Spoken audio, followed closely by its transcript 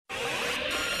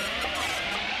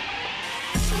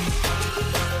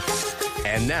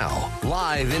And now,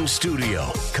 live in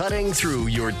studio, cutting through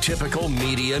your typical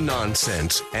media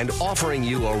nonsense and offering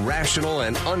you a rational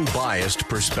and unbiased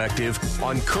perspective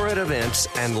on current events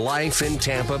and life in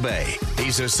Tampa Bay.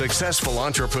 He's a successful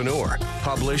entrepreneur,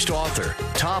 published author,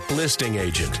 top listing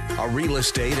agent, a real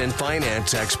estate and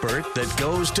finance expert that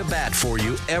goes to bat for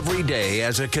you every day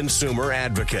as a consumer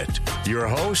advocate. Your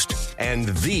host and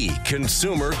the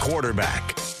consumer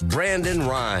quarterback, Brandon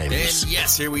Rhymes. And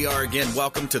yes, here we are again.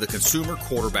 Welcome to the Consumer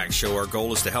Quarterback Show. Our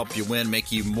goal is to help you win,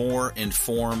 make you more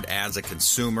informed as a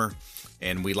consumer.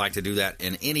 And we like to do that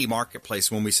in any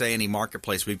marketplace. When we say any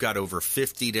marketplace, we've got over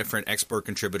 50 different expert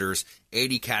contributors,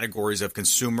 80 categories of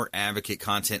consumer advocate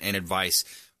content and advice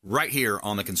right here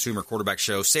on the Consumer Quarterback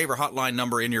Show. Save our hotline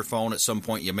number in your phone. At some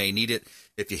point, you may need it.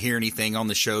 If you hear anything on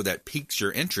the show that piques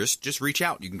your interest, just reach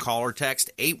out. You can call or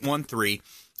text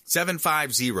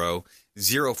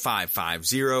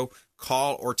 813-750-0550.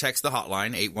 Call or text the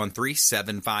hotline,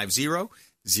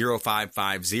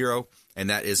 813-750-0550, and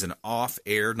that is an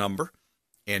off-air number.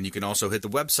 And you can also hit the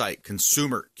website,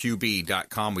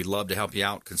 consumerqb.com. We'd love to help you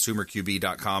out,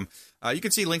 consumerqb.com. You can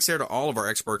see links there to all of our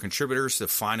expert contributors, the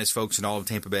finest folks in all of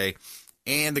Tampa Bay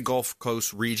and the Gulf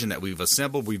Coast region that we've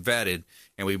assembled, we've vetted,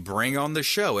 and we bring on the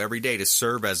show every day to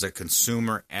serve as a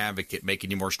consumer advocate,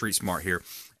 making you more street smart here,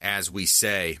 as we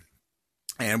say.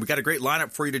 And we got a great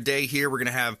lineup for you today here. We're going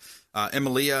to have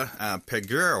Emilia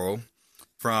Peguero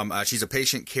from, she's a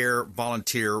patient care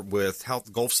volunteer with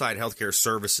Gulfside Healthcare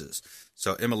Services.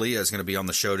 So Emilia is going to be on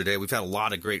the show today. We've had a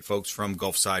lot of great folks from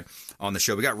Gulfside on the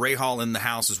show. We got Ray Hall in the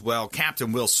house as well.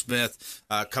 Captain Will Smith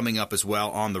coming up as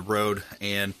well on the road.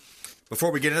 And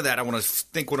before we get into that, I want to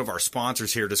thank one of our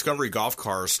sponsors here, Discovery Golf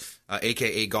Cars,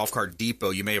 a.k.a. Golf Cart Depot.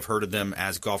 You may have heard of them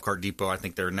as Golf Cart Depot. I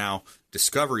think they're now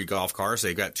Discovery Golf Cars.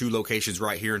 They've got 2 locations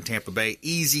right here in Tampa Bay.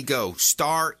 Easy Go,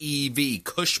 Star EV,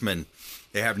 Cushman.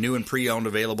 They have new and pre-owned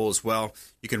available as well.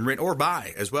 You can rent or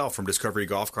buy as well from Discovery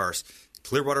Golf Cars.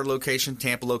 Clearwater location,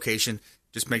 Tampa location.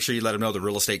 Just make sure you let them know the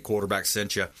real estate quarterback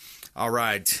sent you. All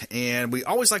right. And we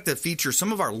always like to feature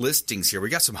some of our listings here. We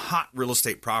got some hot real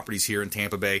estate properties here in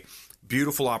Tampa Bay.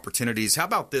 Beautiful opportunities. How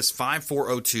about this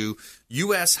 5402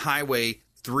 U.S. Highway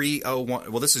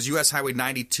 301? Well, this is U.S. Highway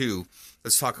 92.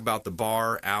 Let's talk about the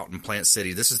bar out in Plant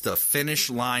City. This is the Finish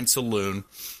Line Saloon,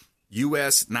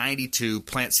 U.S. 92,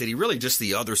 Plant City, really just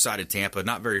the other side of Tampa,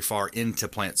 not very far into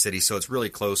Plant City, so it's really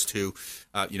close to,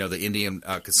 the Indian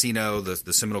Casino,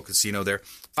 the Seminole Casino there.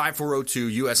 5402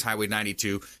 U.S. Highway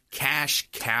 92, cash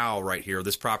cow right here.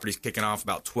 This property's kicking off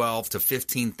about $12,000 to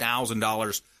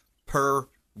 $15,000 per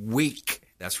week.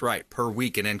 That's right, per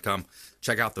week in income.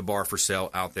 Check out the bar for sale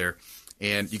out there.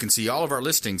 And you can see all of our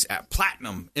listings at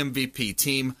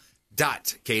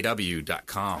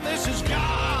platinummvpteam.kw.com. This is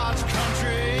God's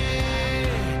country.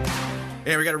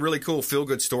 And we got a really cool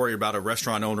feel-good story about a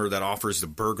restaurant owner that offers the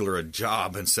burglar a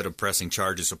job instead of pressing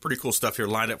charges. So pretty cool stuff here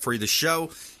lined up for you. The show.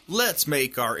 Let's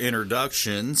make our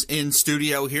introductions. In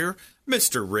studio here,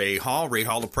 Mr. Ray Hall. Ray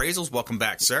Hall Appraisals. Welcome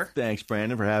back, sir. Thanks,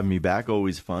 Brandon, for having me back.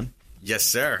 Always fun. Yes,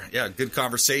 sir. Yeah, good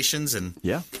conversations and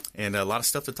a lot of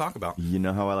stuff to talk about. You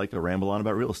know how I like to ramble on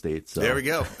about real estate. So. There we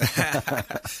go.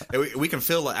 we can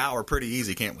fill an hour pretty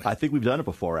easy, can't we? I think we've done it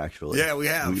before, actually. Yeah, we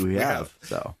have. We have.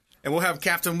 So. And we'll have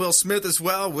Captain Will Smith as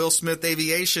well. Will Smith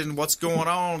Aviation. What's going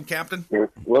on, Captain?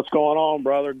 What's going on,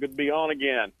 brother? Good to be on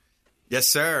again. Yes,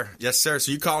 sir. Yes, sir.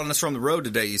 So you calling us from the road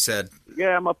today, you said?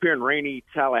 Yeah, I'm up here in rainy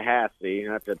Tallahassee.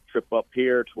 I have to trip up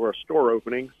here to our store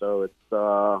opening. So it's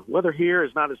weather here is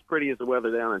not as pretty as the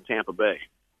weather down in Tampa Bay.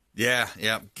 Yeah.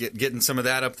 Getting some of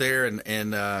that up there.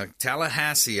 And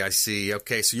Tallahassee, I see.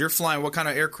 Okay, so you're flying. What kind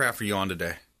of aircraft are you on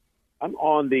today? I'm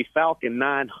on the Falcon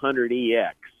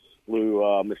 900EX. Flew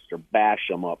Mr.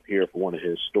 Basham up here for one of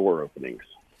his store openings.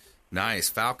 Nice.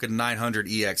 Falcon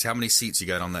 900EX. How many seats you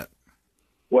got on that?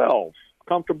 12.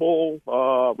 Comfortable,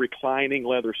 reclining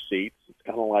leather seats. It's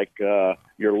kind of like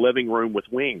your living room with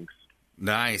wings.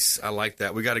 Nice. I like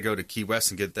that. We got to go to Key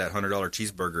West and get that $100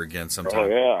 cheeseburger again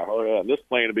sometime. Oh, yeah. This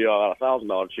plane will be a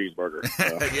 $1,000 cheeseburger.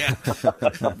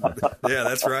 Yeah,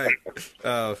 that's right.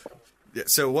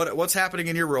 So what's happening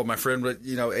in your world, my friend?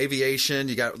 Aviation.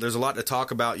 There's a lot to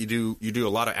talk about. You do a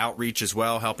lot of outreach as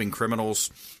well, helping prisoners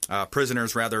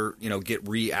get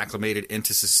reacclimated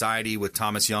into society with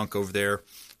Thomas Young over there.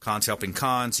 Cons helping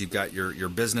cons. You've got your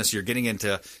business. You're getting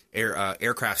into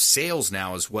aircraft sales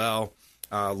now as well.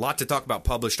 A lot to talk about.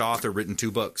 Published author, written 2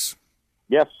 books.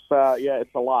 Yes,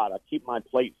 it's a lot. I keep my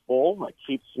plate full. It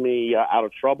keeps me out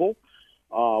of trouble.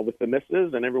 With the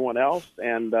missus and everyone else,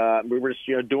 and we were just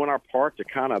doing our part to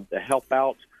kind of help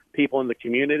out people in the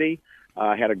community.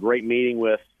 I had a great meeting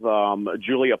with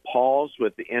Julia Pauls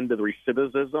with the end of the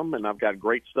recidivism, and I've got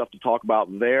great stuff to talk about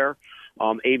there.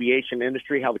 Aviation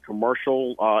industry, how the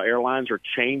commercial airlines are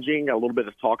changing, a little bit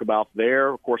to talk about there.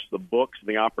 Of course, the books,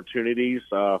 the opportunities,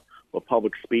 with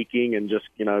public speaking, and just,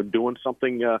 doing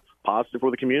something positive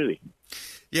for the community.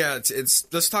 Yeah, it's.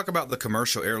 Let's talk about the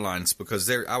commercial airlines, because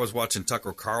I was watching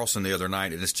Tucker Carlson the other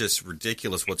night, and it's just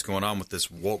ridiculous what's going on with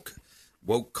this woke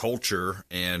culture,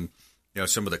 and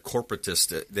some of the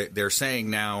corporatists. They're saying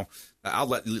now. I'll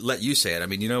let you say it. I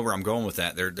mean, you know where I'm going with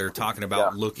that. They're talking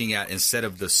about looking at, instead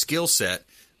of the skill set,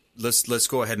 let's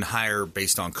go ahead and hire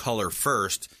based on color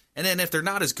first, and then if they're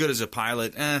not as good as a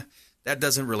pilot, that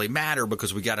doesn't really matter,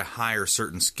 because we got to hire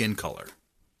certain skin color.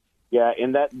 Yeah,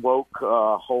 and that woke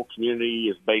whole community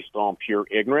is based on pure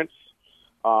ignorance.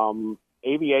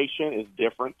 Aviation is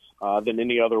different than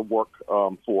any other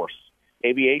workforce.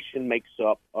 Aviation makes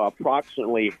up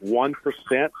approximately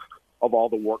 1% of all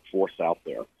the workforce out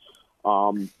there.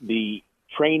 The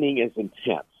training is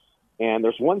intense. And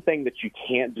there's one thing that you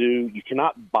can't do. You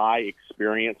cannot buy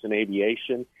experience in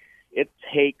aviation. It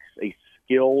takes a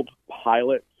skilled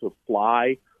pilot to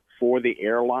fly for the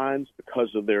airlines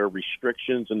because of their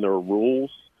restrictions and their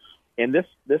rules. And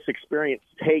this experience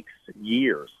takes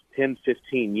years, 10,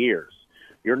 15 years.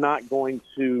 You're not going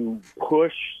to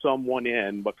push someone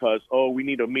in because, we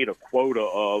need to meet a quota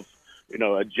of,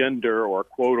 a gender or a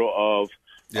quota of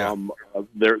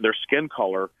their skin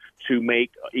color to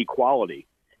make equality.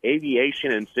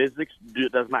 Aviation and physics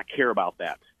does not care about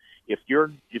that. If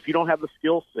you don't have the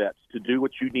skill sets to do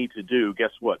what you need to do,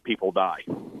 guess what? People die.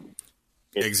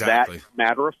 It's exactly. That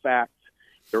matter of fact.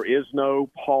 There is no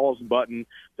pause button.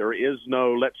 There is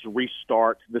no let's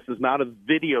restart. This is not a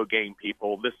video game,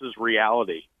 people. This is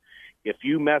reality. If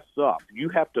you mess up, you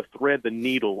have to thread the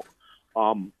needle,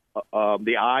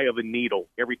 the eye of a needle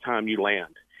every time you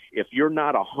land. If you're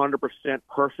not 100%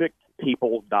 perfect,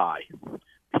 people die,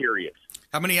 period.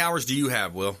 How many hours do you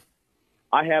have, Will?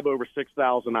 I have over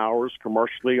 6,000 hours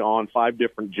commercially on 5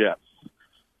 different jets.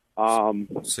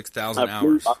 6,000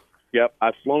 hours. Yep.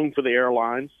 I've flown for the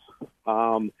airlines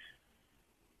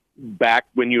back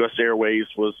when U.S. Airways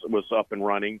was up and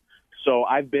running. So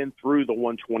I've been through the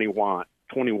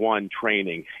 121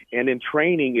 training. And in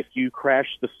training, if you crash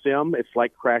the sim, it's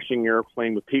like crashing an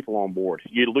airplane with people on board.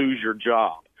 You lose your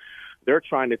job. They're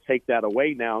trying to take that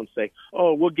away now and say,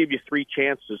 we'll give you 3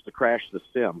 chances to crash the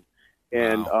sim.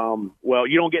 And, wow.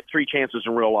 You don't get 3 chances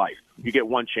in real life. You get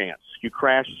 1 chance. You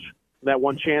crash that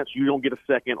 1 chance, you don't get a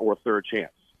second or a third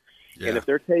chance. Yeah. And if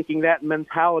they're taking that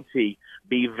mentality,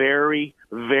 be very,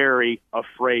 very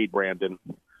afraid, Brandon.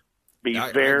 Be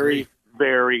very,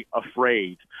 very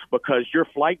afraid, because your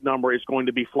flight number is going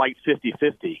to be flight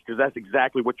 50-50, because that's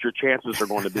exactly what your chances are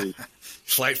going to be.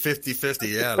 Flight 50-50,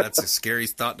 yeah, that's a scary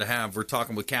thought to have. We're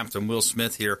talking with Captain Will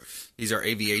Smith here. He's our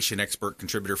aviation expert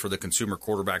contributor for the Consumer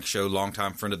Quarterback Show,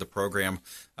 longtime friend of the program,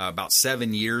 about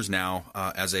 7 years now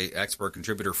as a expert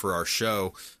contributor for our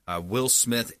show. Will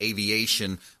Smith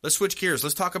Aviation. Let's switch gears.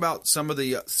 Let's talk about some of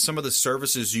the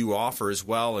services you offer as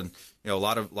well. And a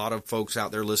lot of folks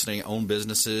out there listening own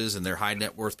businesses, and they're high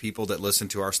net worth people that listen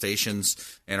to our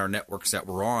stations and our networks that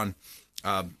we're on.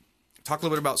 Talk a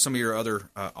little bit about some of your other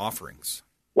offerings.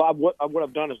 Well, what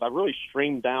I've done is I've really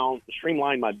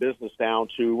streamlined my business down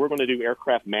to, we're going to do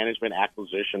aircraft management,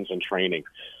 acquisitions, and training.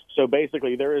 So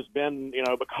basically, there has been,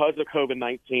 because of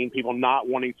COVID-19, people not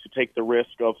wanting to take the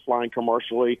risk of flying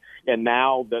commercially, and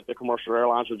now that the commercial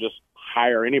airlines will just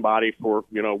hire anybody for,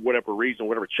 whatever reason,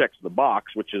 whatever checks the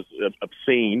box, which is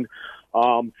obscene,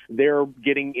 they're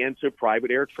getting into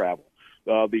private air travel.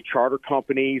 The charter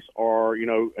companies are,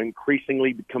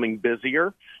 increasingly becoming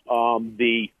busier.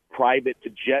 The private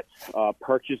jet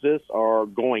purchases are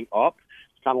going up.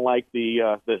 It's kind of like the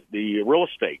real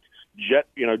estate.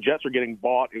 Jets are getting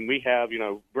bought, and we have,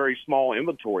 very small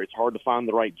inventory. It's hard to find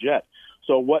the right jet.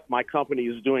 So what my company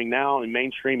is doing now and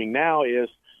mainstreaming now is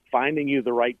finding you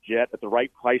the right jet at the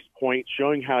right price point,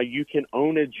 showing how you can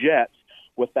own a jet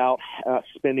without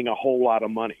spending a whole lot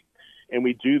of money. And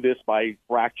we do this by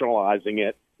fractionalizing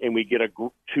it, and we get a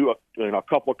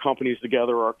couple of companies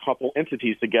together or a couple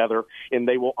entities together, and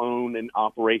they will own and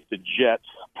operate the jets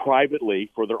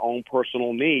privately for their own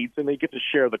personal needs, and they get to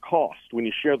share the cost. When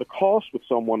you share the cost with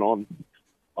someone on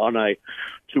a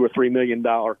 $2 or $3 million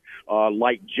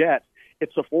light jet,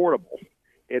 it's affordable.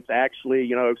 It's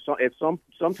actually,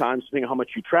 sometimes depending on how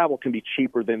much you travel, can be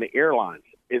cheaper than the airlines.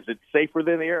 Is it safer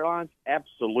than the airlines?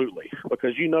 Absolutely,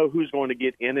 because you know who's going to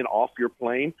get in and off your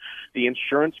plane. The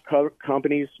insurance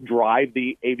companies drive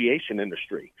the aviation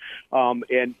industry.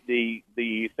 And the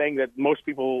thing that most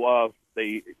people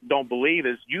they don't believe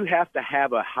is you have to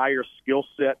have a higher skill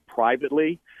set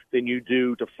privately than you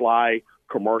do to fly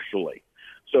commercially.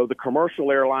 So the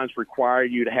commercial airlines require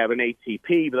you to have an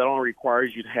ATP, but that only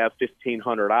requires you to have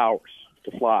 1,500 hours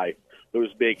to fly those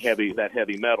that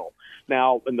heavy metal.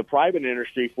 Now, in the private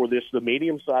industry for the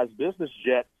medium-sized business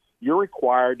jet, you're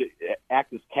required to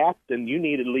act as captain. You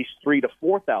need at least 3,000 to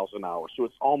 4,000 hours, so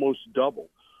it's almost double.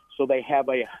 So the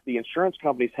insurance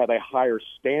companies have a higher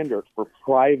standard for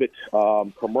private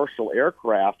commercial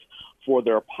aircraft for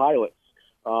their pilots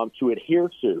to adhere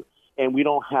to. And we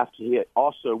don't have to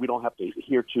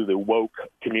adhere to the woke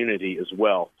community as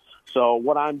well. So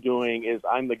what I'm doing is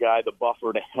I'm the guy, the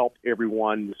buffer, to help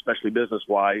everyone, especially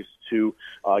business-wise, to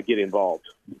get involved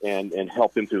and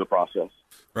help them through the process.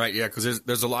 Right, yeah, because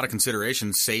there's a lot of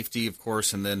considerations, safety, of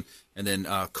course, and then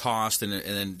cost, and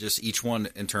then just each one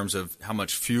in terms of how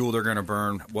much fuel they're going to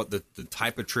burn, what the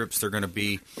type of trips they're going to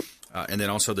be. And then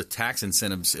also the tax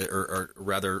incentives, or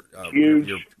rather,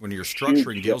 when you're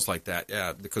structuring deals like that,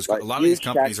 yeah, because a lot of these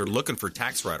companies are looking for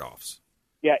tax write-offs.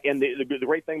 Yeah, and the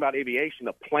great thing about aviation,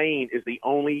 a plane is the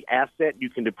only asset you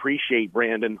can depreciate,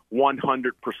 Brandon,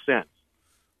 100%.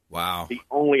 Wow. The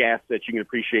only asset you can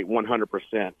appreciate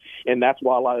 100%. And that's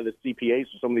why a lot of the CPAs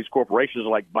for some of these corporations are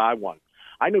like, buy one.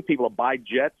 I know people that buy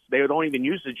jets. They don't even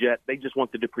use the jet. They just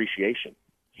want the depreciation.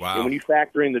 Wow. And when you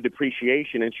factor in the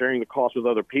depreciation and sharing the cost with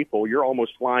other people, you're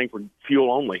almost flying for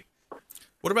fuel only.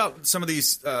 What about some of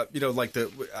these, I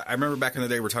remember back in the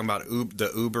day we were talking about the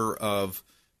Uber of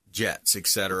jets, et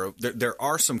cetera. There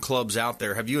are some clubs out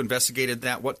there. Have you investigated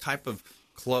that? What type of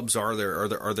clubs are there?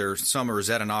 Are there some, or is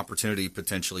that an opportunity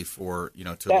potentially for,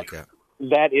 to look at?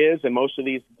 That is, and most of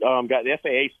these the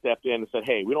FAA stepped in and said,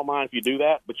 hey, we don't mind if you do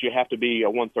that, but you have to be a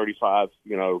 135,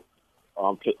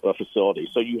 facility.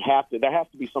 So there has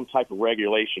to be some type of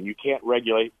regulation. You can't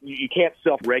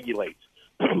self-regulate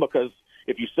because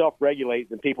if you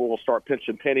self-regulate, then people will start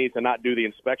pinching pennies and not do the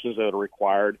inspections that are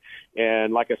required.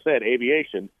 And like I said,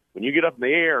 aviation, when you get up in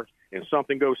the air and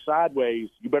something goes sideways,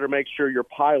 you better make sure your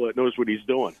pilot knows what he's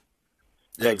doing.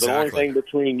 Because exactly. The only thing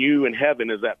between you and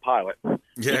heaven is that pilot.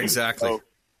 Yeah, exactly.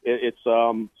 So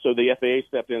so the FAA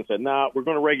stepped in and said, we're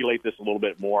going to regulate this a little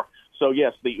bit more. So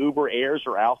yes, the Uber Airs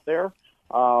are out there,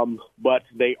 but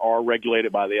they are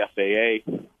regulated by the FAA,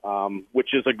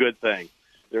 which is a good thing.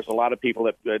 There's a lot of people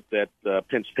that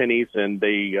pinch pennies and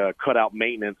they cut out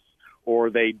maintenance,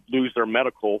 or they lose their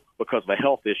medical because of a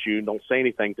health issue and don't say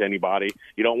anything to anybody.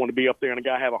 You don't want to be up there and a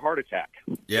guy have a heart attack.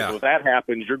 Yeah. So if that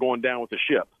happens, you're going down with the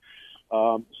ship.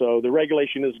 So the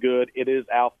regulation is good. It is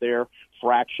out there.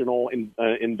 Fractional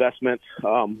investment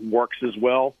works as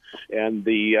well, and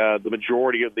the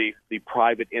majority of the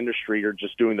private industry are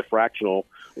just doing the fractional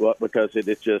because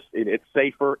it's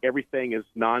safer. Everything is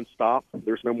nonstop.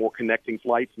 There's no more connecting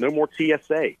flights, no more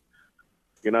TSA.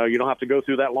 You don't have to go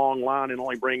through that long line and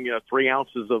only bring 3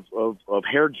 ounces of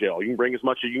hair gel. You can bring as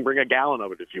much as you can bring a gallon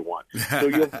of it if you want. So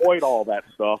you avoid all that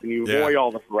stuff, and you avoid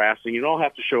all the harassing. You don't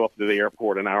have to show up to the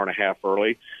airport an hour and a half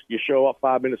early. You show up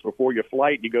 5 minutes before your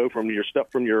flight. You go from your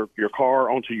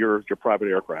car onto your private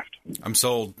aircraft. I'm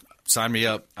sold. Sign me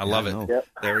up. I love it. Yep.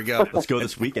 There we go. Let's go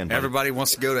this weekend. Buddy. Everybody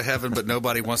wants to go to heaven, but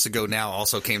nobody wants to go now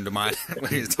also came to mind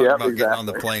when you talking about getting on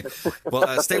the plane.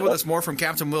 Well, stay with us. More from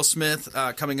Captain Will Smith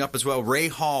coming up as well. Ray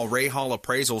Hall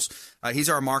Appraisals. He's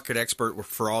our market expert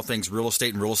for all things real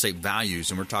estate and real estate values.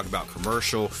 And we're talking about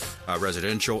commercial,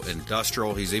 residential,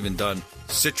 industrial. He's even done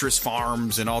citrus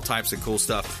farms and all types of cool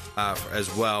stuff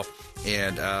as well.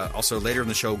 And also later in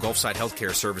the show, Gulfside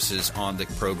Healthcare Services on the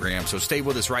program. So stay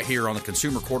with us right here on the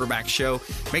Consumer Quarterback Show.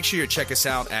 Make sure you check us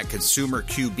out at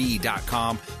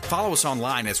consumerqb.com. Follow us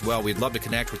online as well. We'd love to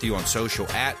connect with you on social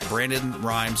at Brandon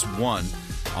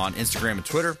Rhymes1 on Instagram and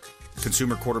Twitter.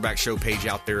 Consumer Quarterback Show page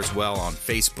out there as well on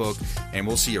Facebook. And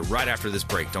we'll see you right after this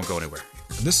break. Don't go anywhere.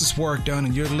 This is Warwick Dunn,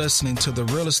 and you're listening to the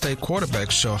Real Estate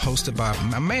Quarterback Show hosted by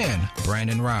my man,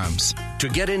 Brandon Rhymes. To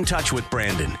get in touch with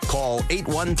Brandon, call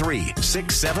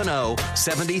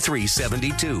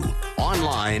 813-670-7372.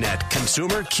 Online at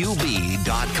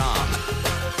consumerqb.com.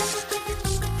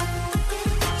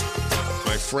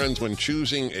 My friends, when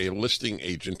choosing a listing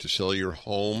agent to sell your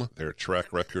home, their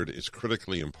track record is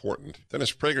critically important.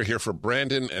 Dennis Prager here for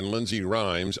Brandon and Lindsay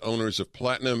Rhymes, owners of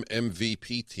Platinum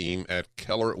MVP Team at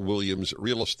Keller Williams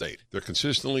Real Estate. They're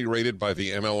consistently rated by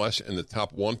the MLS in the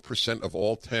top 1% of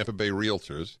all Tampa Bay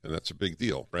realtors, and that's a big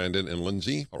deal. Brandon and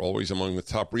Lindsay are always among the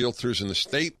top realtors in the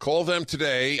state. Call them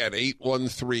today at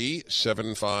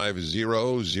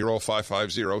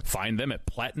 813-750-0550. Find them at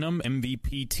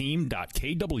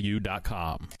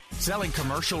platinummvpteam.kw.com. Platinum.com. Selling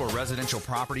commercial or residential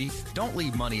property? Don't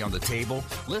leave money on the table.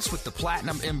 List with the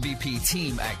Platinum MVP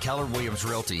team at Keller Williams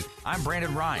Realty. I'm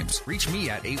Brandon Rhymes. Reach me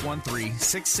at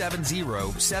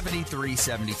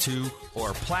 813-670-7372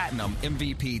 or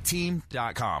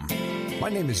PlatinumMVPteam.com. My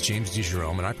name is James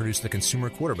DeJerome, and I produce the Consumer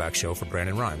Quarterback Show for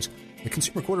Brandon Rhymes. The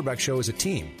Consumer Quarterback Show is a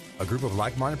team, a group of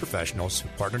like-minded professionals who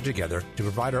partner together to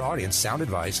provide our audience sound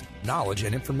advice, knowledge,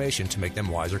 and information to make them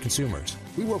wiser consumers.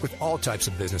 We work with all types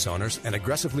of business owners and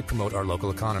aggressively promote our local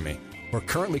economy. We're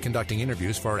currently conducting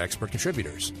interviews for our expert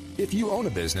contributors. If you own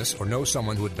a business or know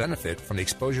someone who would benefit from the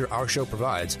exposure our show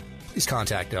provides, please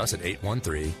contact us at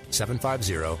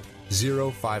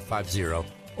 813-750-0550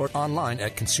 or online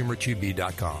at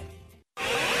consumerqb.com.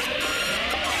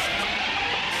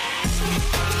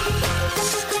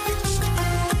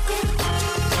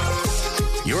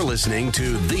 You're listening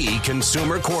to The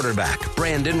Consumer Quarterback,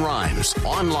 Brandon Rhymes,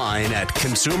 online at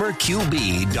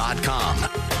consumerqb.com.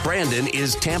 Brandon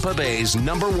is Tampa Bay's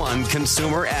 #1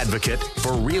 consumer advocate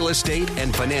for real estate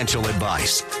and financial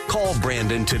advice. Call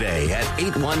Brandon today at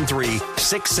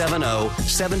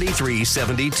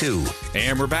 813-670-7372.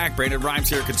 And we're back. Brandon Rhymes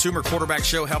here, Consumer Quarterback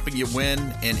Show, helping you win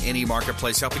in any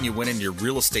marketplace, helping you win in your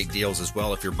real estate deals as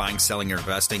well if you're buying, selling, or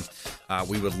investing.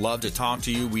 We would love to talk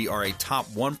to you. We are a top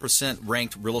 1%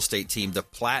 ranked real estate team, the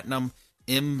Platinum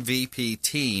MVP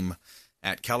team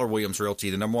at Keller Williams Realty,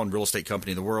 the #1 real estate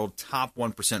company in the world, top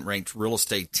 1% ranked real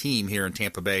estate team here in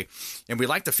Tampa Bay. And we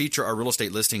like to feature our real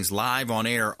estate listings live on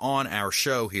air on our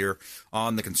show here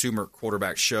on the Consumer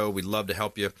Quarterback Show. We'd love to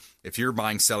help you. If you're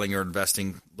buying, selling, or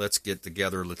investing, let's get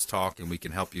together, let's talk, and we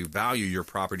can help you value your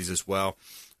properties as well.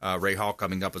 Ray Hall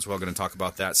coming up as well, going to talk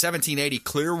about that. 1780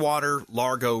 Clearwater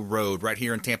Largo Road right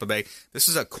here in Tampa Bay. This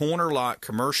is a corner lot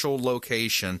commercial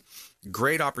location.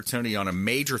 Great opportunity on a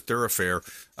major thoroughfare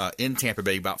in Tampa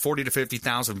Bay. About 40 to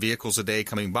 50,000 vehicles a day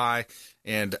coming by.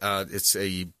 And it's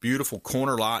a beautiful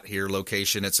corner lot here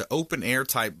location. It's an open air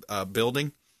type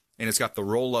building, and it's got the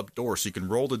roll-up door. So you can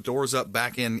roll the doors up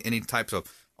back in any types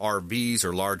of RVs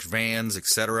or large vans,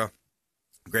 etc.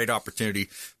 Great opportunity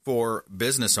for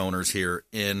business owners here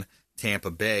in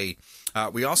Tampa Bay.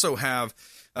 We also have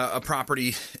a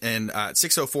property in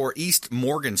 604 East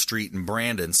Morgan Street in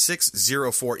Brandon.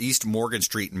 604 East Morgan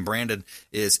Street in Brandon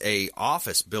is a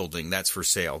office building that's for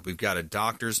sale. We've got a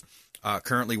doctor's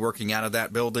currently working out of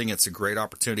that building. It's a great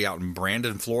opportunity out in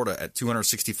Brandon, Florida at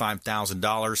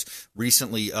 $265,000.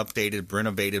 Recently updated,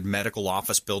 renovated medical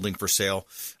office building for sale.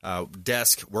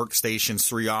 Desk, workstations,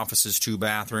 3 offices, 2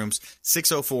 bathrooms.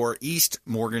 604 East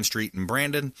Morgan Street in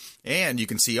Brandon. And you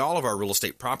can see all of our real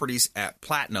estate properties at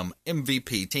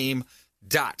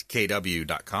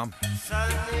PlatinumMVPteam.kw.com.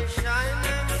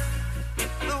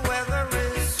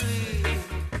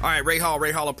 All right, Ray Hall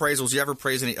appraisals. You ever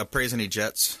appraise any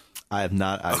jets? I have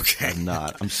not. I have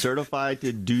not. I'm certified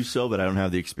to do so, but I don't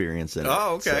have the experience in it.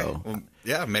 Oh, okay. So. Well,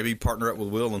 yeah, maybe partner up with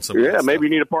Will and some. Yeah, maybe you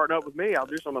need to partner up with me. I'll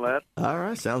do some of that. All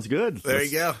right, sounds good. There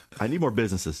you go. I need more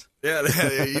businesses. Yeah,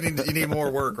 you need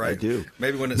more work, right? I do.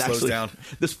 Maybe when it slows down.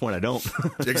 At this point, I don't.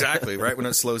 Exactly, right? When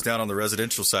it slows down on the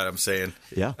residential side, I'm saying.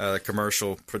 Yeah.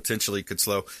 Commercial potentially could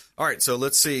slow. All right, so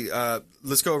let's see.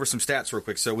 Let's go over some stats real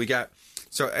quick. So we got.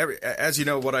 So as you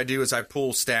know, what I do is I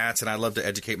pull stats, and I love to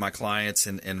educate my clients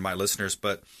and my listeners.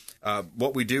 But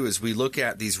what we do is we look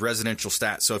at these residential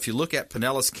stats. So if you look at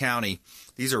Pinellas County,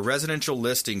 these are residential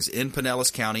listings in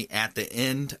Pinellas County at the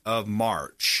end of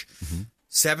March.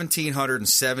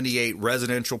 1,778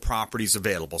 residential properties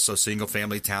available. So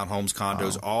single-family, townhomes,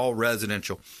 condos, all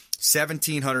residential.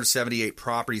 1,778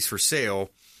 properties for sale.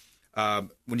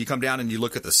 When you come down and you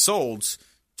look at the solds,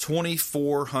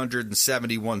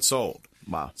 2,471 sold.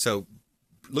 Wow. So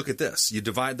look at this. You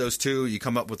divide those two, you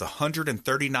come up with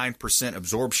 139%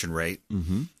 absorption rate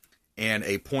and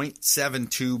a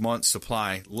 0.72 month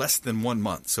supply, less than 1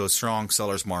 month. So a strong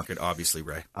seller's market, obviously,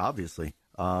 Ray. Obviously.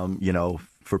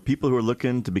 For people who are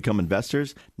looking to become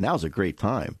investors, now's a great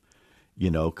time,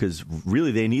 because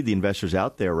really they need the investors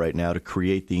out there right now to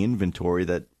create the inventory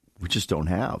that we just don't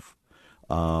have.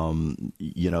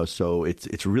 So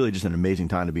it's really just an amazing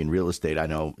time to be in real estate. I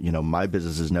know, my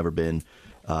business has never been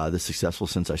this successful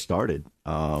since I started.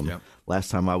 Last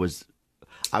time I would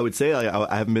say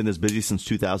I haven't been this busy since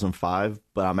 2005,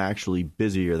 but I'm actually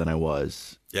busier than I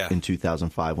was in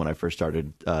 2005 when I first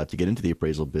started to get into the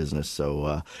appraisal business.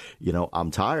 So,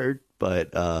 I'm tired,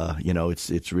 but,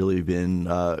 it's really been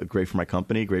great for my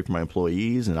company, great for my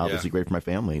employees, and obviously great for my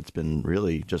family. It's been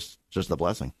really just a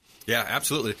blessing. Yeah,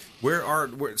 absolutely.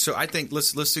 So I think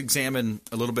let's examine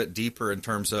a little bit deeper in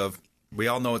terms of, we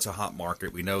all know it's a hot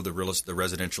market. We know the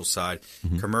residential side.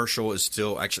 Commercial is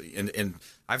still actually, and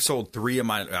I've sold 3 of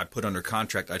mine. I put under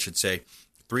contract, I should say,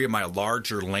 3 of my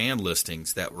larger land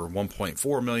listings that were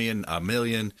 $1.4 million, $1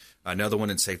 million. Another one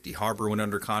in Safety Harbor went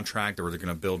under contract, or they're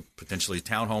going to build potentially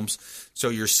townhomes. So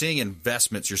you're seeing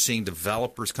investments. You're seeing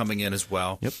developers coming in as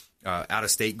well. Yep.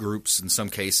 Out-of-state groups in some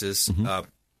cases.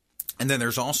 And then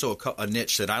there's also a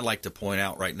niche that I like to point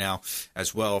out right now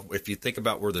as well. If you think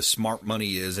about where the smart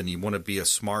money is and you want to be a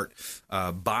smart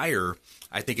buyer,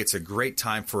 I think it's a great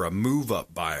time for a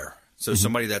move-up buyer. So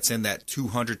somebody that's in that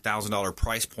 $200,000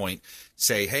 price point,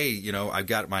 say, hey, you know, I've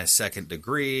got my second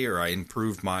degree, or I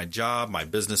improved my job, my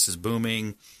business is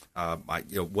booming,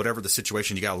 whatever the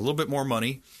situation, you got a little bit more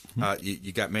money.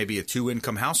 You got maybe a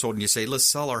 2-income household, and you say, let's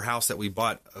sell our house that we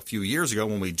bought a few years ago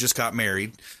when we just got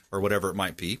married, or whatever it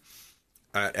might be,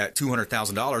 at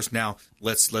 $200,000. Now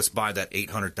let's buy that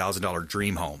 $800,000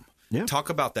 dream home. Yeah.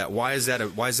 Talk about that. Why is that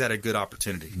a good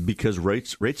opportunity? Because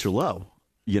rates are low.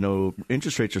 You know,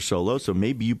 interest rates are so low. So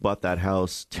maybe you bought that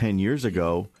house 10 years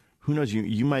ago. Who knows?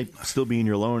 You might still be in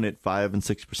your loan at 5 and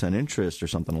 6% interest or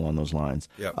something along those lines.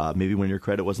 Yep. Maybe when your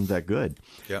credit wasn't that good.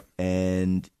 Yep.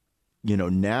 And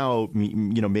now,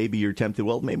 maybe you're tempted.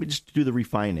 Well, maybe just do the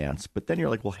refinance. But then you're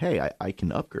like, well, hey, I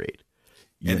can upgrade.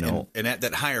 And at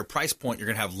that higher price point, you're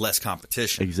going to have less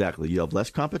competition. Exactly. You have less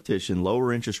competition,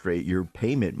 lower interest rate. Your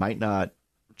payment might not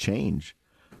change.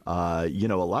 A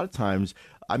lot of times,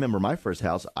 I remember my first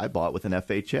house I bought with an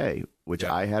FHA, which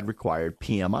I had required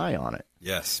PMI on it.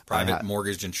 Yes, private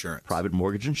mortgage insurance. Private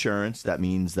mortgage insurance. That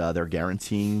means they're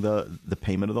guaranteeing the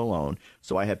payment of the loan.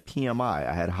 So I had PMI.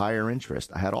 I had higher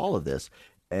interest. I had all of this.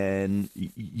 And,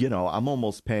 I'm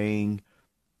almost paying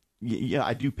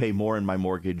I do pay more in my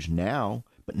mortgage now,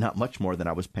 but not much more than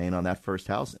I was paying on that first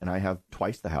house. And I have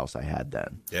twice the house I had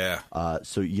then. Yeah.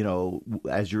 So,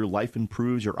 as your life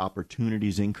improves, your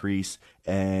opportunities increase.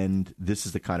 And this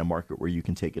is the kind of market where you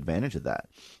can take advantage of that.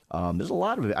 There's a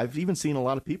lot of it. I've even seen a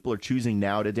lot of people are choosing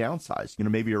now to downsize.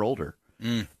 Maybe you're older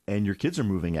and your kids are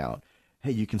moving out.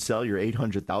 Hey, you can sell your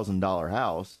 $800,000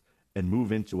 house and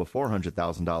move into a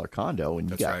 $400,000 condo, and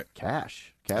you got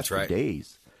cash for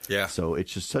days. Yeah. So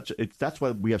it's just that's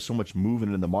why we have so much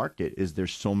movement in the market, is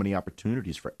there's so many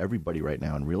opportunities for everybody right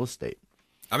now in real estate.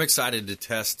 I'm excited to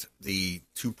test the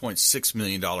 $2.6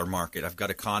 million market. I've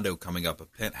got a condo coming up, a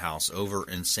penthouse over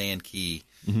in Sand Key,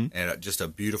 and just a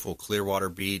beautiful Clearwater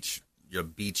beach. Your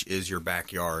beach is your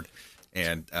backyard,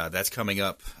 and that's coming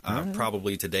up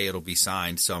probably today. It'll be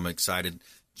signed, so I'm excited.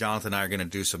 Jonathan and I are going to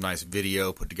do some nice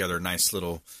video, put together a nice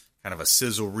little kind of a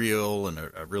sizzle reel and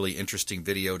a really interesting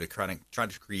video to try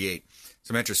to create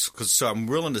some interest. So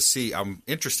I'm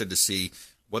interested to see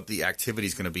what the activity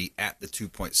is going to be at the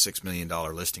 $2.6 million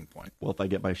listing point. Well, if I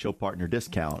get my show partner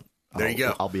discount, there you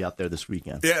go. I'll be out there this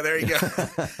weekend. Yeah, there you go.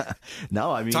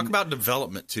 No, I mean, talk about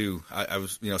development too. I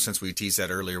was, since we teased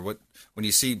that earlier, when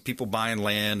you see people buying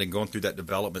land and going through that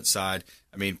development side,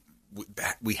 I mean,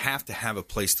 we have to have a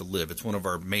place to live. It's one of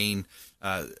our main,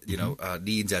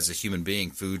 needs as a human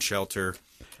being: food, shelter,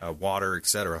 water,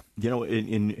 etc.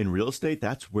 In real estate,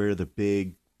 that's where the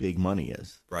big money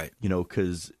is. Right.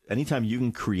 Because anytime you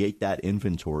can create that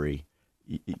inventory,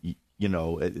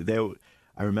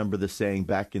 I remember the saying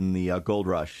back in the gold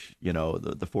rush, the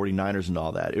 49ers and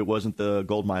all that. It wasn't the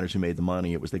gold miners who made the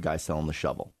money. It was the guy selling the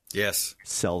shovel. Yes.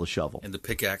 Sell the shovel. And the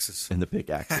pickaxes.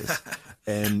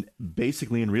 And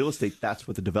basically in real estate, that's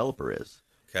what the developer is.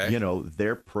 Okay.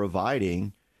 They're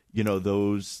providing,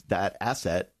 that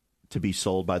asset to be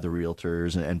sold by the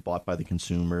realtors and bought by the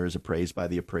consumers, appraised by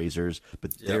the appraisers,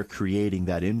 but they're creating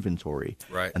that inventory.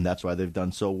 Right. And that's why they've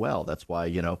done so well. That's why,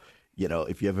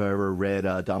 if you've ever read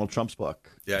Donald Trump's book,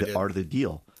 The Art of the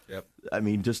Deal. Yep. I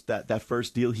mean, just that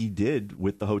first deal he did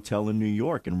with the hotel in New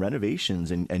York and renovations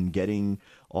and getting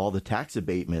all the tax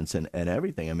abatements and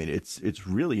everything. I mean, it's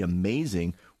really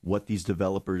amazing what these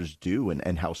developers do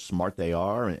and how smart they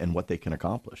are and what they can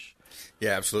accomplish.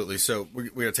 Yeah, absolutely. So we're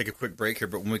going to take a quick break here,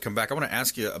 but when we come back, I want to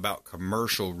ask you about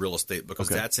commercial real estate, because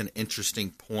that's an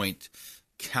interesting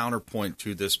counterpoint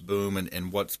to this boom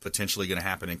and what's potentially going to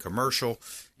happen in commercial,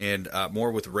 and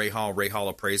more with Ray Hall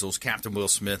Appraisals, Captain Will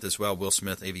Smith as well, Will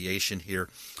Smith Aviation, here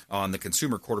on the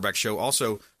Consumer Quarterback Show.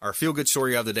 Also, our feel-good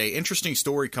story of the day. Interesting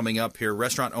story coming up here.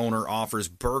 Restaurant owner offers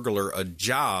burglar a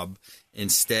job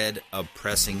instead of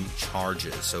pressing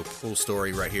charges. So cool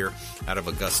story right here out of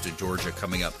Augusta, Georgia,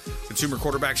 coming up. Consumer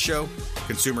Quarterback Show,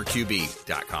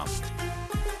 ConsumerQB.com.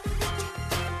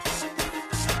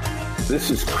 This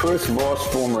is Chris Voss,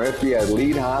 former FBI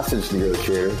lead hostage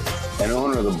negotiator and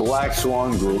owner of the Black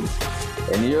Swan Group,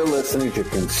 and you're listening to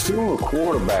Consumer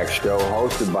Quarterback Show,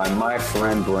 hosted by my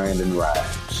friend Brandon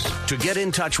Rhymes. To get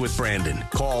in touch with Brandon,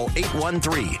 call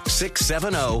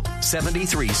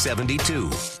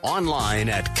 813-670-7372. Online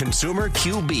at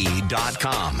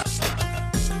ConsumerQB.com.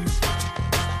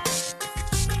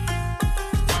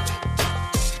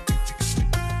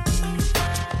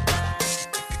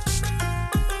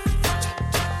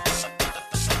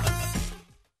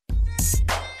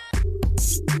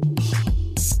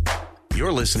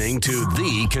 You're listening to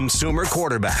the consumer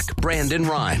quarterback, Brandon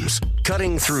Rhymes,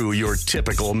 cutting through your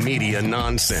typical media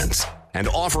nonsense and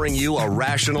offering you a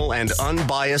rational and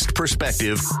unbiased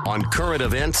perspective on current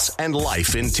events and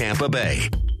life in Tampa Bay.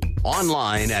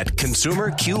 Online at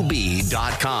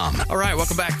ConsumerQB.com. All right,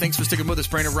 welcome back. Thanks for sticking with us.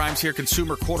 Brandon Rhymes here,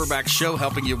 Consumer Quarterback Show,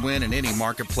 helping you win in any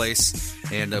marketplace.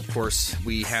 And, of course,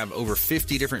 we have over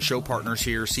 50 different show partners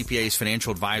here, CPAs,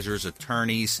 financial advisors,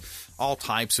 attorneys, all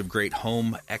types of great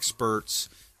home experts,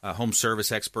 home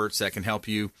service experts that can help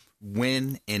you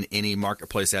win in any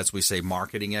marketplace. As we say,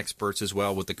 marketing experts as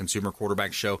well with the Consumer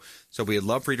Quarterback Show. So we'd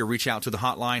love for you to reach out to the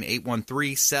hotline,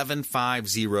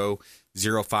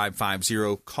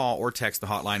 813-750-0550. Call or text the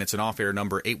hotline. It's an off-air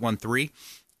number,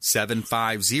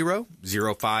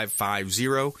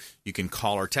 813-750-0550. You can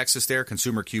call or text us there.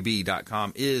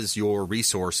 ConsumerQB.com is your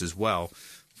resource as well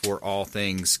for all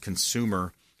things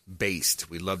consumer-based.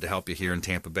 We'd love to help you here in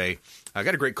Tampa Bay. I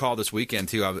got a great call this weekend,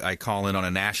 too. I call in on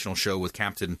a national show with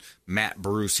Captain Matt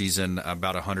Bruce. He's in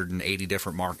about 180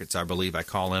 different markets, I believe. I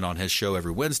call in on his show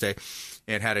every Wednesday.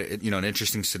 And had an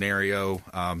interesting scenario.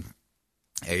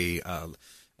 A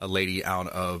lady out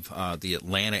of the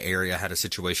Atlanta area had a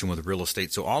situation with real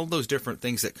estate. So all of those different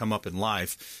things that come up in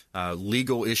life,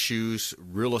 legal issues,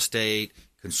 real estate,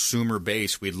 consumer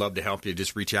base, we'd love to help you.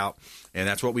 Just reach out. And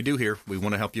that's what we do here. We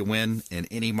want to help you win in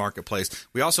any marketplace.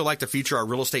 We also like to feature our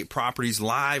real estate properties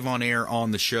live on air on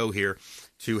the show here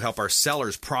to help our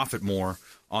sellers profit more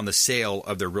on the sale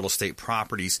of their real estate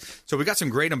properties. So we got some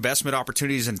great investment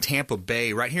opportunities in Tampa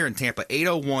Bay, right here in Tampa,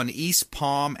 801 East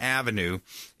Palm Avenue,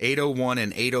 801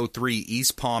 and 803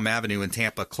 East Palm Avenue in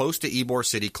Tampa, close to Ybor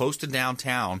City, close to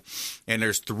downtown. And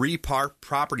there's three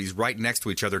properties right next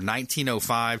to each other.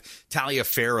 1905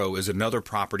 Taliaferro is another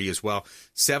property as well.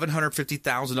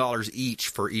 $750,000 each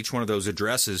for each one of those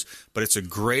addresses. But it's a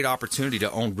great opportunity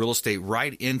to own real estate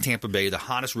right in Tampa Bay, the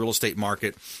hottest real estate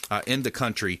market in the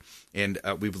country. And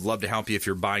we would love to help you if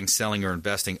you're buying, selling, or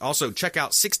investing. Also, check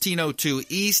out 1602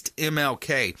 East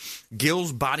MLK.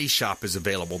 Gill's Body Shop is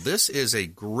available. This is a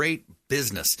great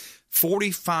business.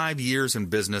 45 years in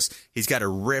business. He's got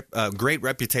a great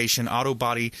reputation, auto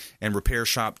body and repair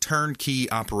shop,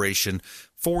 turnkey operation.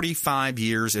 45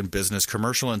 years in business,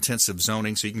 commercial intensive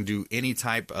zoning, so you can do any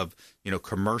type of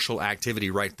commercial activity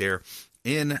right there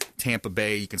in Tampa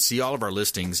Bay. You can see all of our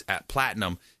listings at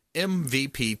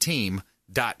PlatinumMVPTeam.kw.com.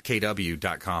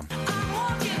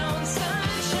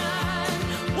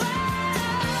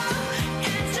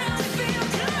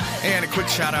 And a quick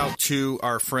shout out to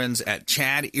our friends at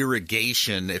Chad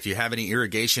Irrigation. If you have any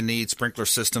irrigation needs, sprinkler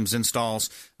systems installs,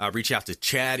 reach out to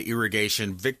Chad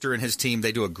Irrigation. Victor and his team,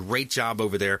 they do a great job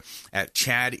over there at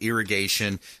Chad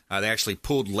Irrigation. They actually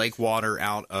pulled lake water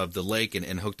out of the lake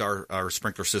and hooked our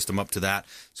sprinkler system up to that.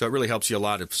 So it really helps you a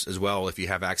lot as well if you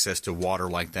have access to water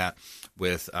like that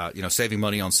with, saving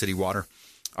money on city water.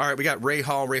 All right, we got Ray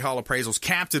Hall Appraisals.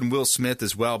 Captain Will Smith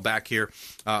as well back here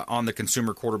on the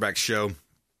Consumer Quarterback Show.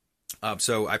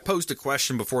 So I posed a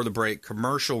question before the break,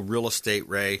 commercial real estate,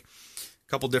 Ray. A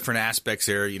couple different aspects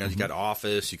there. You got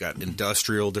office, you got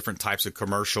industrial, different types of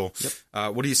commercial. Yep.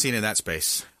 What are you seeing in that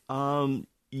space? A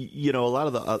lot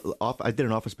of the I did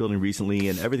an office building recently,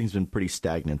 and everything's been pretty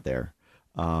stagnant there.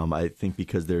 I think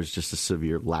because there's just a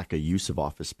severe lack of use of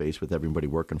office space with everybody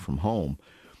working from home.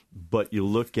 But you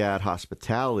look at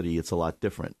hospitality, it's a lot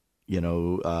different.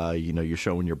 You're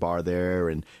showing your bar there,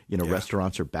 and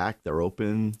restaurants are back, they're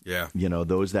open. Yeah.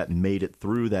 Those that made it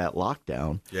through that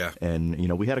lockdown. Yeah. And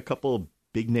we had a couple of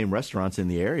big name restaurants in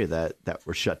the area that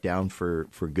were shut down for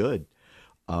good.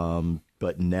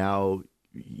 But now,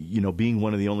 being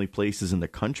one of the only places in the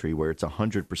country where it's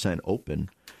 100% open,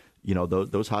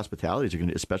 those hospitalities are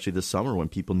going to, especially this summer when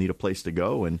people need a place to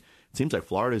go. And it seems like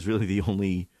Florida is really the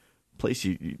only place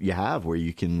you have where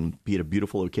you can be at a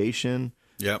beautiful location.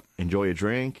 Yep. Enjoy a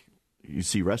drink, you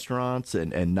see restaurants,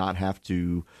 and not have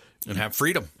to... And have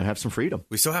freedom. And have some freedom.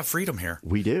 We still have freedom here.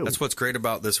 We do. That's what's great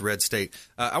about this red state.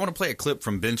 I want to play a clip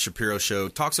from Ben Shapiro's show.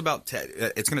 Talks about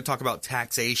it's going to talk about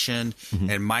taxation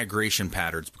and migration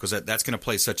patterns, because that's going to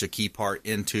play such a key part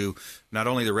into not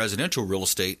only the residential real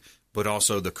estate, but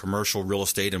also the commercial real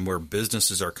estate and where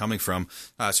businesses are coming from.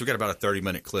 So we've got about a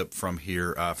 30-minute clip from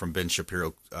here from Ben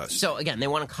Shapiro. So, again, they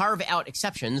want to carve out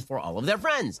exceptions for all of their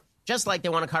friends. Just like they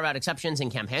want to carve out exceptions in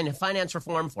campaign finance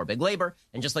reform for big labor,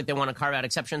 and just like they want to carve out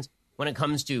exceptions when it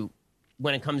comes to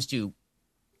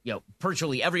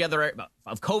virtually every other area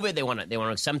of COVID, they want to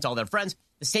exempt all their friends.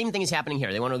 The same thing is happening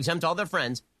here. They want to exempt all their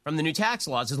friends from the new tax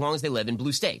laws as long as they live in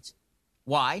blue states.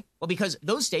 Why? Well, because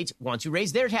those states want to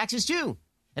raise their taxes too.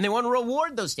 And they want to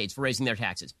reward those states for raising their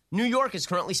taxes. New York is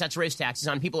currently set to raise taxes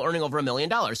on people earning over $1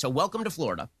 million. So welcome to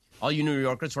Florida. All you New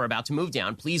Yorkers who are about to move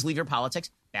down, please leave your politics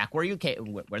back where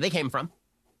they came from.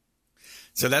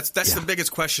 So that's the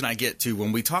biggest question I get to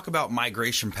when we talk about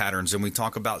migration patterns and we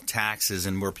talk about taxes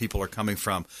and where people are coming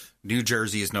from. New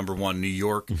Jersey is number one. New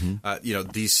York,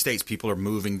 these states, people are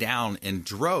moving down in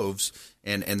droves.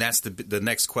 And that's the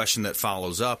next question that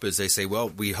follows up is they say, well,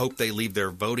 we hope they leave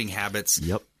their voting habits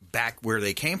back where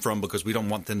they came from because we don't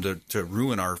want them to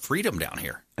ruin our freedom down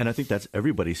here. And I think that's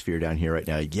everybody's fear down here right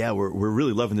now. Yeah, we're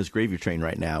really loving this gravy train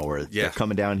right now where they're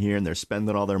coming down here and they're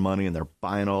spending all their money and they're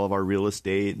buying all of our real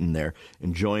estate and they're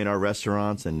enjoying our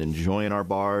restaurants and enjoying our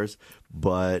bars.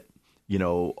 But,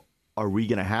 are we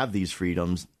going to have these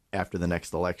freedoms after the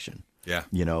next election? Yeah.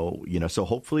 So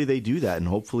hopefully they do that. And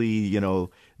hopefully,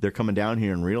 they're coming down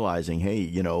here and realizing,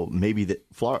 hey, maybe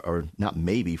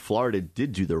Florida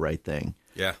did do the right thing.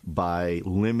 Yeah. By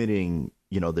limiting,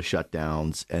 the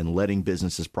shutdowns and letting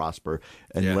businesses prosper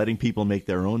and letting people make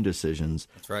their own decisions.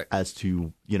 That's right. As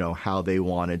to, how they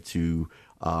wanted to,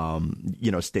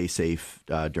 stay safe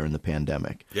during the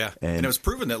pandemic. Yeah. And it was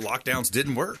proven that lockdowns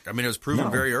didn't work. I mean, it was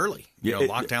proven very early.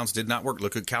 Lockdowns did not work.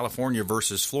 Look at California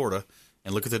versus Florida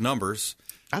and look at the numbers.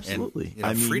 Absolutely.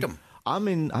 And, freedom. I'm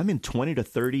in 20 to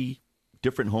 30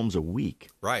 different homes a week.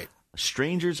 Right.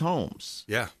 Strangers' homes.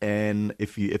 Yeah. And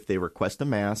if they request a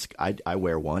mask, I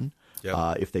wear one.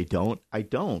 Yep. If they don't, I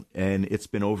don't. And it's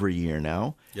been over a year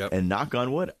now. Yep. And knock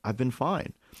on wood, I've been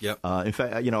fine. Yep. In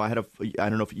fact, I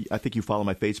don't know I think you follow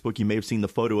my Facebook. You may have seen the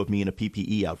photo of me in a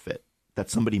PPE outfit that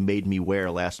somebody made me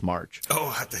wear last March.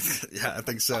 Oh, I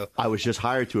think so. I was just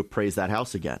hired to appraise that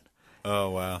house again.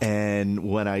 Oh, wow. And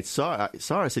when I saw her,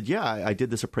 I said, yeah, I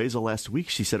did this appraisal last week.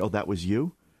 She said, oh, that was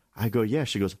you? I go, yeah.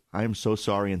 She goes, I am so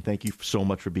sorry, and thank you so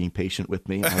much for being patient with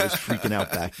me. I was freaking out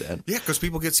back then. Yeah, because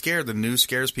people get scared. The news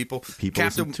scares people.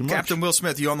 Captain Will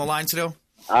Smith, you on the line still?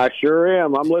 I sure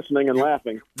am. I'm lilistening and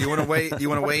laughing. You want to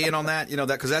weigh in on that? That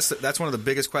because that's one of the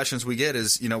biggest questions we get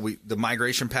is the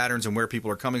migration patterns and where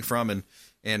people are coming from, and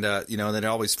then it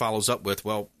always follows up with,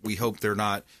 well, we hope they're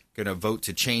not going to vote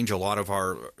to change a lot of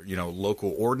our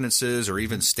local ordinances or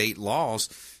even state laws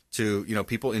to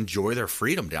people enjoy their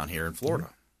freedom down here in Florida.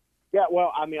 Yeah,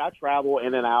 well, I mean, I travel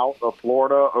in and out of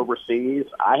Florida overseas.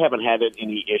 I haven't had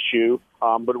any issue.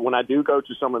 But when I do go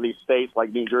to some of these states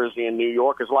like New Jersey and New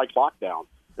York, it's like lockdown.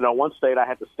 One state I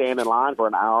had to stand in line for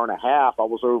an hour and a half. I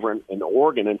was over in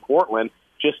Oregon, in Portland,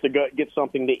 just to go get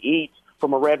something to eat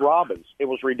from a Red Robin's. It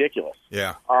was ridiculous.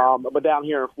 Yeah. But down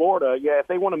here in Florida, if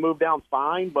they want to move down,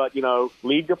 fine. But,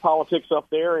 leave your politics up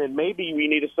there. And maybe we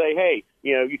need to say, hey,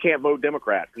 you can't vote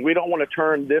Democrat because we don't want to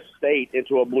turn this state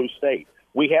into a blue state.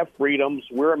 We have freedoms.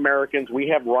 We're Americans. We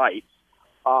have rights.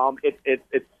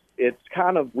 It's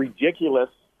kind of ridiculous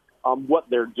what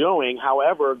they're doing.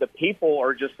 However, the people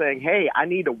are just saying, hey, I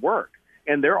need to work.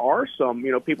 And there are some,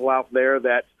 people out there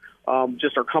that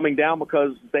just are coming down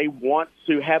because they want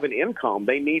to have an income.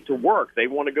 They need to work. They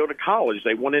want to go to college.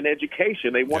 They want an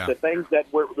education. They want the things that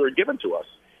were given to us.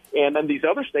 And then these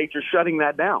other states are shutting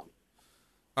that down.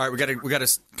 All right, we got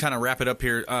to kind of wrap it up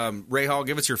here. Ray Hall,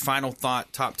 give us your final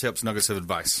thought, top tips, nuggets of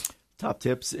advice. Top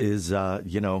tips is,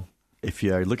 if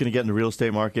you're looking to get in the real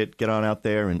estate market, get on out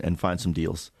there and find some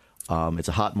deals. It's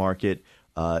a hot market.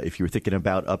 If you were thinking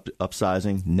about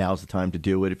upsizing, now's the time to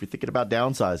do it. If you're thinking about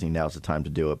downsizing, now's the time to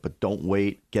do it. But don't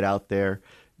wait. Get out there.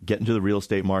 Get into the real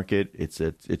estate market.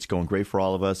 It's going great for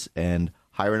all of us. And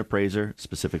hire an appraiser,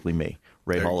 specifically me.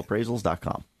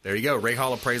 RayHallAppraisals.com. There you go,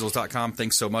 RayHallAppraisals.com.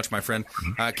 Thanks so much, my friend.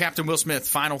 Captain Will Smith,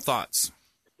 final thoughts.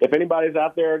 If anybody's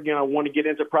out there, want to get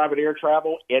into private air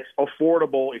travel, it's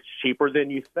affordable. It's cheaper than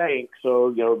you think.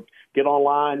 So, get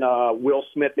online,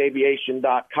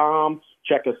 WillSmithAviation.com.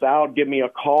 Check us out. Give me a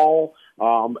call.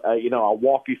 I'll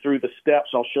walk you through the steps.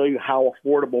 I'll show you how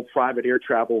affordable private air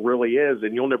travel really is,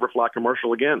 and you'll never fly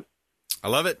commercial again. I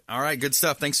love it. All right, good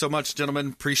stuff. Thanks so much, gentlemen.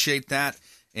 Appreciate that.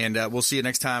 And we'll see you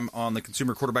next time on the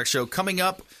Consumer Quarterback Show. Coming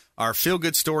up Our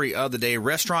feel-good story of the day,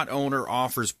 restaurant owner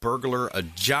offers burglar a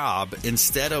job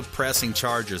instead of pressing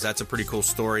charges. That's a pretty cool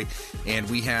story. And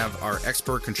we have our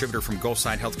expert contributor from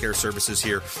Gulfside Healthcare Services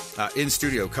here in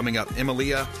studio coming up,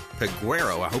 Emilia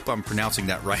Peguero. I hope I'm pronouncing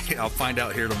that right. I'll find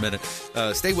out here in a minute.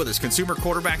 Stay with us. Consumer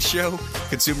Quarterback Show,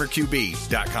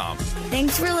 ConsumerQB.com.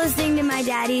 Thanks for listening to my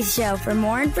daddy's show. For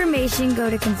more information,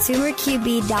 go to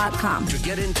ConsumerQB.com. To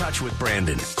get in touch with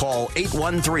Brandon, call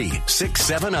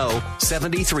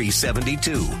 813-670-7372.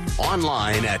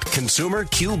 Online at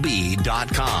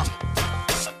ConsumerQB.com.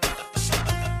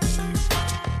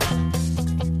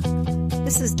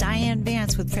 This is Diane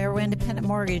Vance with Fairway Independent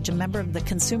Mortgage, a member of the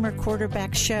Consumer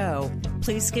Quarterback Show.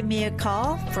 Please give me a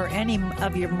call for any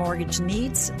of your mortgage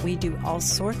needs. We do all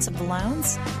sorts of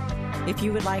loans. If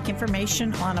you would like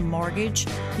information on a mortgage,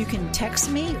 you can text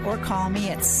me or call me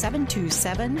at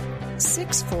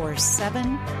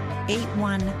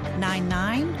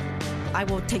 727-647-8199. I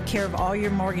will take care of all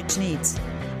your mortgage needs.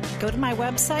 Go to my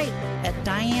website at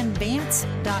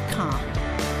dianevance.com.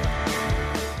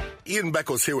 Ian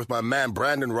Beckles here with my man,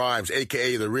 Brandon Rhymes,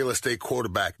 a.k.a. the real estate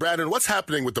quarterback. Brandon, what's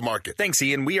happening with the market? Thanks,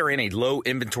 Ian. We are in a low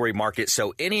inventory market,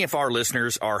 so any of our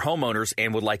listeners are homeowners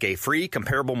and would like a free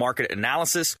comparable market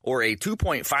analysis or a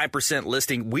 2.5%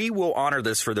 listing, we will honor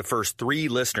this for the first 3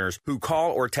 listeners who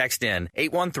call or text in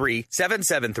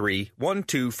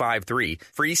 813-773-1253.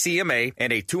 Free CMA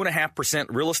and a 2.5%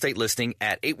 real estate listing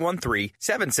at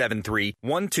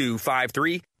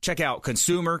 813-773-1253. Check out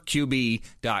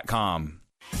ConsumerQB.com.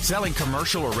 Selling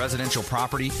commercial or residential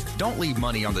property? Don't leave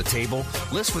money on the table.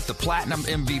 List with the Platinum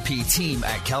MVP team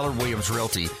at Keller Williams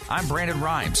Realty. I'm Brandon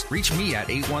Rhymes. Reach me at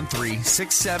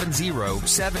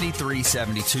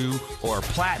 813-670-7372 or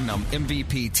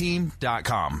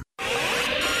PlatinumMVPteam.com.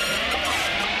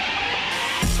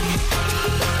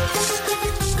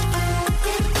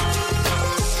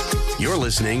 You're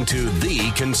listening to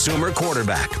The Consumer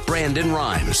Quarterback, Brandon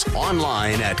Rhymes,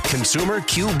 online at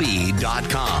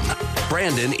ConsumerQB.com.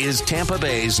 Brandon is Tampa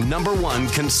Bay's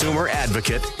 #1 consumer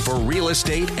advocate for real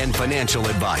estate and financial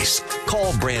advice.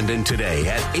 Call Brandon today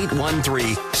at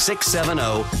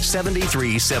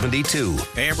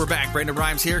 813-670-7372. And we're back. Brandon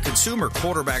Rhymes here, Consumer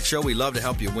Quarterback Show. We love to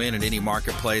help you win in any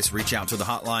marketplace. Reach out to the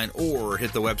hotline or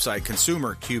hit the website,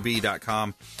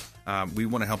 ConsumerQB.com. We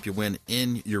want to help you win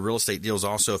in your real estate deals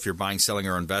also if you're buying, selling,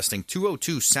 or investing.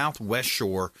 202 Southwest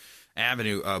Shore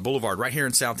Avenue Boulevard right here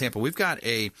in South Tampa. We've got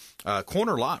a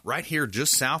corner lot right here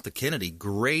just south of Kennedy.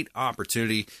 Great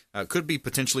opportunity. Could be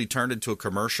potentially turned into a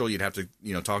commercial. You'd have to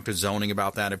talk to zoning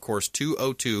about that, of course.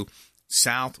 202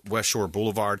 Southwest Shore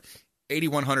Boulevard,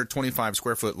 8,125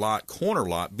 square foot lot, corner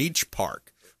lot, Beach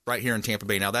Park right here in Tampa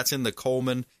Bay. Now, that's in the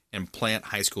Coleman and Plant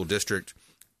High School District.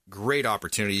 Great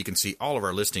opportunity. You can see all of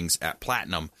our listings at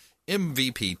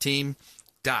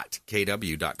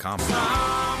PlatinumMVPteam.kw.com.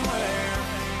 Somewhere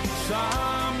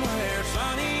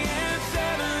sunny and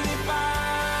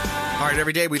 75. All right,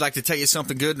 every day we'd like to tell you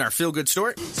something good in our feel-good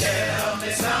story. Tell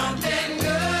me something good.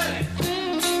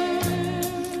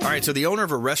 All right, so the owner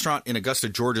of a restaurant in Augusta,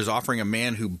 Georgia is offering a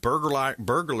man who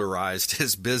burglarized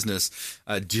his business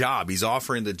a job. He's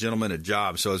offering the gentleman a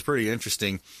job. So it's a pretty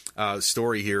interesting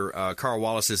story here. Carl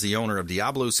Wallace is the owner of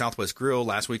Diablo Southwest Grill.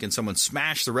 Last weekend, someone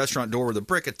smashed the restaurant door with a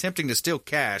brick attempting to steal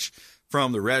cash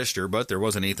from the register, but there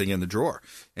wasn't anything in the drawer.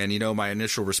 And, my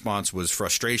initial response was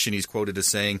frustration, he's quoted as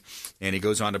saying, and he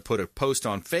goes on to put a post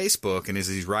on Facebook, and as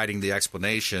he's writing the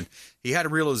explanation, he had a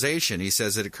realization. He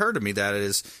says, it occurred to me that it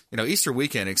is, Easter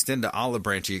weekend, extend the olive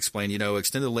branch, he explained,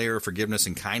 extend a layer of forgiveness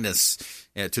and kindness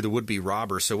to the would-be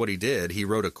robber. So what he did, he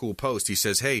wrote a cool post. He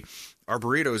says, hey, our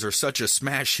burritos are such a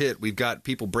smash hit. We've got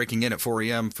people breaking in at 4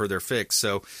 a.m. for their fix.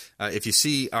 So if you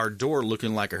see our door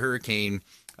looking like a hurricane,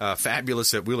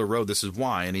 fabulous at Wheeler Road, this is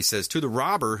why. And he says, to the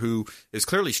robber who is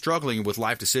clearly struggling with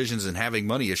life decisions and having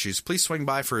money issues, please swing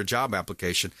by for a job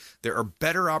application. There are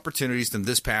better opportunities than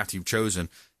this path you've chosen.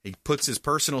 He puts his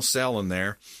personal cell in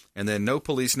there, and then no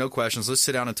police, no questions. Let's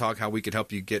sit down and talk how we could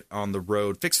help you get on the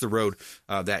road, fix the road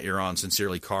that you're on.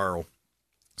 Sincerely, Carl.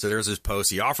 So there's his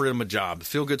post. He offered him a job. The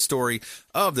feel-good story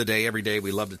of the day. Every day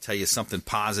we love to tell you something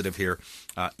positive here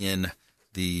in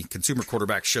the Consumer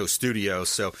Quarterback Show studio.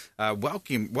 So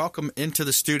welcome into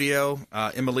the studio.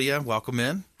 Emilia, welcome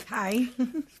in. Hi.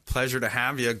 Pleasure to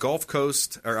have you.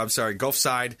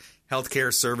 Gulfside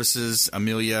Healthcare Services,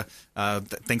 Emilia.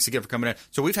 Thanks again for coming in.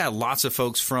 So we've had lots of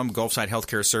folks from Gulfside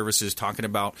Healthcare Services talking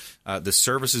about the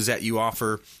services that you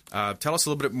offer. Tell us a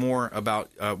little bit more about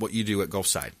what you do at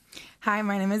Gulfside. Hi,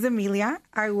 my name is Amelia.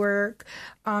 I work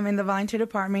in the volunteer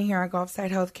department here at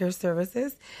Gulfside Healthcare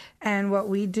Services. And what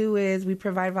we do is we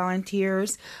provide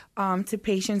volunteers to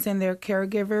patients and their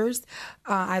caregivers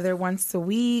either once a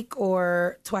week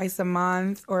or twice a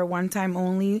month or one time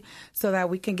only, so that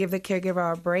we can give the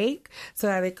caregiver a break so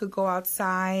that they could go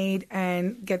outside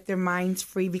and get their minds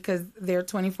free, because they're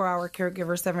 24-hour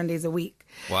caregivers 7 days a week.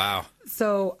 Wow.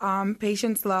 So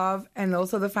patients love, and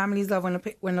also the families love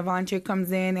when a volunteer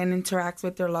comes in and interacts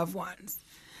with their loved ones.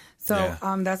 So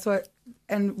that's what,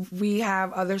 and we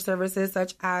have other services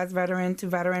such as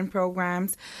veteran-to-veteran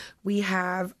programs. We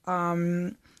have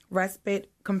respite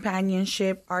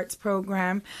companionship arts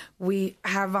program. We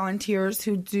have volunteers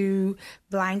who do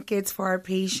blankets for our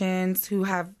patients, who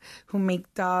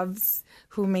make doves,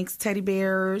 who makes teddy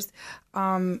bears.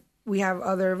 We have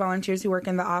other volunteers who work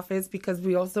in the office, because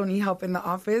we also need help in the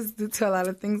office due to a lot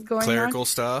of things going on. Clerical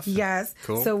stuff? Yes.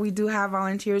 Cool. So we do have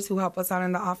volunteers who help us out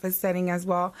in the office setting as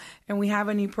well. And we have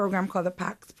a new program called the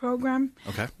PACS program,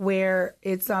 where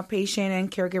it's a patient and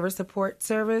caregiver support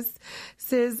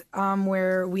services,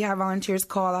 where we have volunteers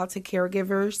call out to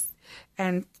caregivers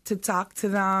and to talk to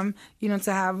them,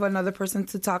 to have another person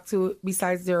to talk to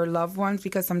besides their loved ones,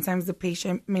 because sometimes the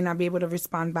patient may not be able to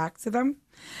respond back to them.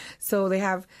 So we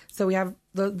have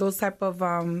those type of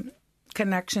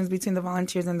connections between the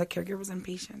volunteers and the caregivers and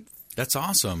patients. That's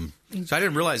awesome. So I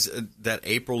didn't realize that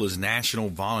April is National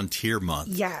Volunteer Month.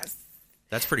 Yes.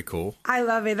 That's pretty cool. I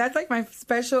love it. That's like my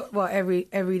special. Well, every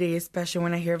day is special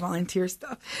when I hear volunteer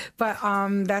stuff. But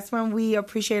that's when we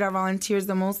appreciate our volunteers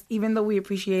the most, even though we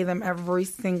appreciate them every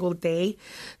single day.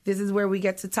 This is where we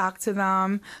get to talk to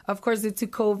them. Of course, due to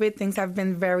COVID, things have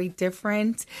been very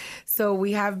different. So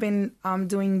we have been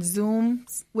doing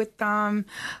Zooms with them.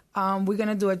 We're going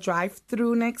to do a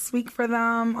drive-through next week for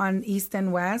them on East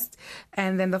and West.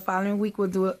 And then the following week,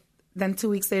 then 2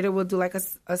 weeks later, we'll do like a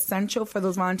essential for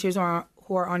those volunteers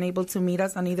who are unable to meet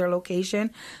us on either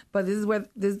location. But this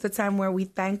is the time where we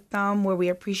thank them, where we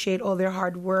appreciate all their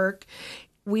hard work.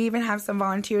 We even have some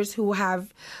volunteers who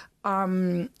have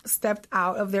stepped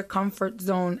out of their comfort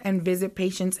zone and visit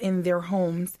patients in their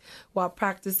homes while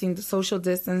practicing the social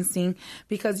distancing,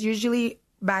 because usually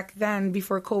back then,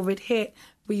 before COVID hit,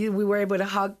 we were able to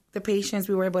hug the patients.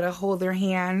 We were able to hold their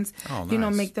hands,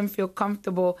 make them feel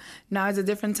comfortable. Now it's a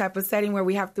different type of setting where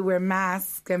we have to wear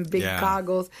masks and big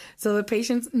goggles. So the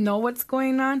patients know what's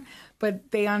going on,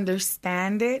 but they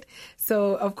understand it.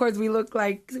 So, of course, we look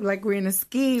like we're in a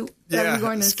ski. Yeah, we're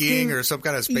going to skiing or some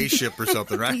kind of spaceship or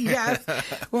something, right? Yes,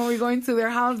 when we're going to their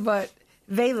house, but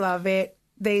they love it.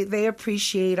 They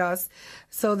appreciate us.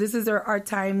 So this is our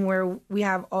time where we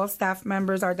have all staff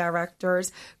members, our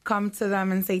directors, come to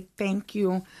them and say thank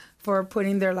you for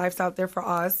putting their lives out there for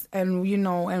us. And,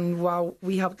 and while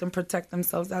we help them protect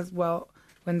themselves as well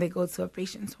when they go to a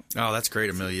patient's home. Oh, that's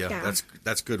great, Amelia. Yeah.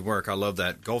 That's good work. I love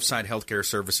that. Gulfside Healthcare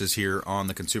Services here on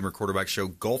the Consumer Quarterback Show.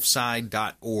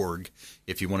 Gulfside.org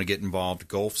if you want to get involved.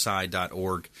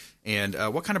 Gulfside.org. And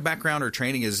what kind of background or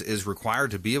training is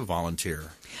required to be a volunteer?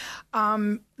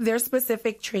 There's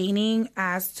specific training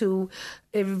as to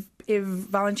if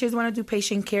volunteers want to do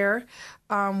patient care.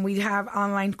 We have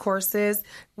online courses.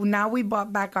 Now we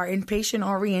brought back our inpatient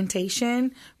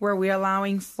orientation, where we're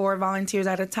allowing 4 volunteers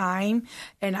at a time.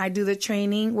 And I do the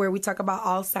training where we talk about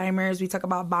Alzheimer's, we talk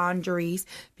about boundaries,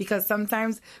 because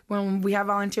sometimes when we have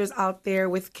volunteers out there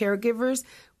with caregivers,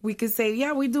 we could say,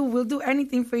 yeah, we'll do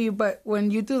anything for you. But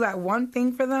when you do that one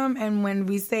thing for them, and when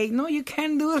we say, no, you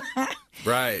can't do that.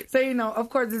 Right. So, of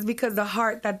course, it's because the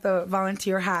heart that the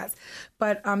volunteer has.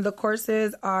 But the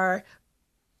courses are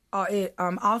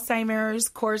Alzheimer's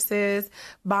courses,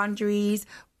 boundaries,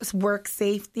 work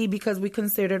safety, because we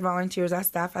consider volunteers as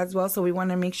staff as well. So we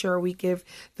want to make sure we give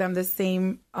them the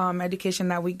same education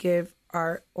that we give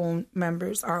our own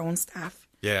members, our own staff.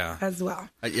 Yeah. As well.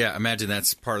 Yeah, imagine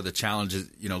that's part of the challenge,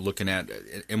 looking at,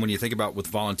 and when you think about with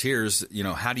volunteers,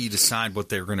 how do you decide what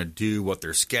they're going to do, what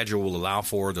their schedule will allow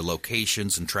for, the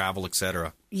locations and travel, et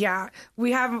cetera? Yeah,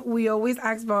 we always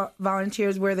ask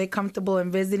volunteers where they're comfortable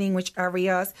in visiting, which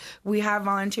areas. We have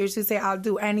volunteers who say, I'll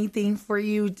do anything for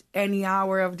you any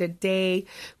hour of the day,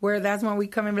 where that's when we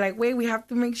come and be like, wait, we have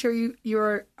to make sure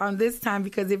you're on this time,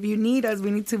 because if you need us,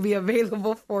 we need to be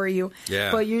available for you.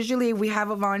 Yeah. But usually we have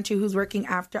a volunteer who's working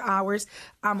after hours.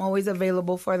 I'm always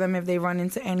available for them if they run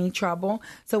into any trouble.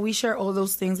 So we share all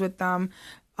those things with them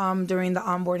during the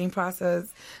onboarding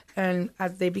process and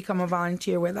as they become a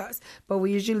volunteer with us. But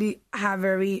we usually have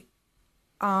very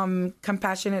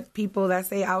compassionate people that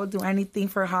say, I will do anything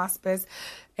for hospice,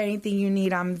 anything you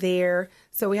need, I'm there.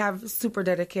 So we have super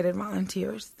dedicated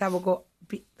volunteers that will go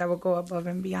go above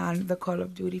and beyond the call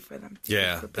of duty for them.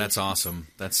 Yeah, that's awesome.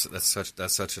 That's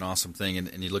such an awesome thing.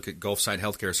 And you look at Gulfside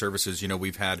Healthcare Services.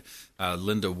 We've had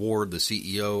Linda Ward, the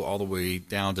CEO, all the way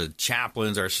down to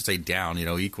chaplains, or I should say down.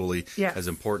 Equally as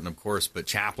important, of course, but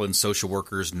chaplains, social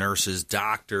workers, nurses,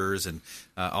 doctors, and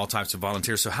all types of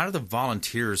volunteers. So how do the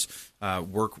volunteers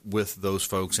work with those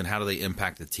folks, and how do they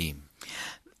impact the team?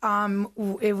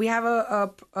 If we have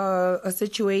a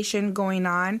situation going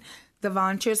on, the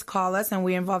volunteers call us and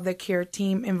we involve the care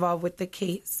team involved with the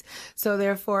case. So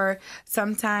therefore,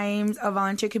 sometimes a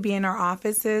volunteer could be in our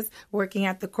offices working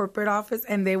at the corporate office,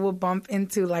 and they will bump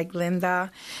into like Linda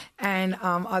and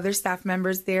other staff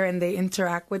members there, and they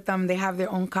interact with them. They have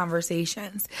their own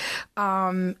conversations.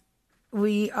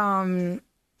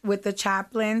 With the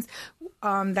chaplains,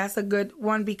 that's a good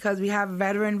one because we have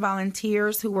veteran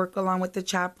volunteers who work along with the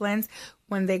chaplains.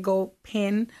 When they go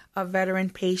pin a veteran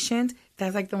patient,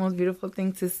 that's like the most beautiful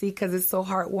thing to see because it's so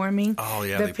heartwarming. Oh,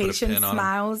 yeah. The patient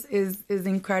smiles is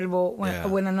incredible.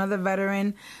 When another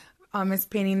veteran is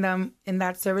pinning them in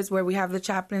that service where we have the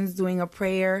chaplains doing a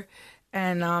prayer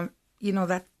and,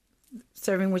 that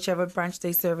serving whichever branch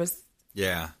they service.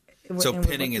 Yeah. So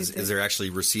pinning is they're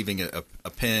actually receiving a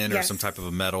pin or some type of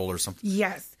a medal or something?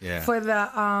 Yes. Yeah. For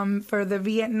the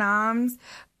Vietnams,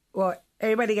 well,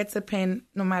 everybody gets a pin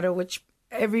no matter which.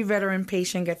 Every veteran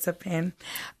patient gets a pin.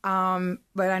 But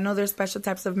I know there's special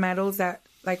types of medals that,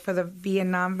 like for the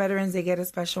Vietnam veterans, they get a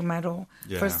special medal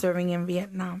for serving in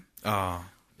Vietnam. Oh,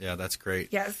 yeah, that's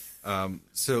great. Yes.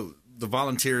 So the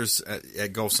volunteers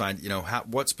at Gulfside,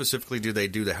 what specifically do they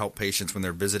do to help patients when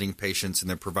they're visiting patients and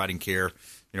they're providing care,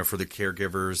 for the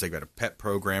caregivers? They've got a pet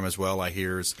program as well, I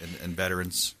hear, and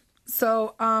veterans.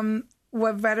 So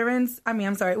what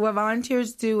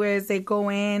volunteers do is they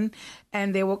go in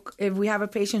and they will, if we have a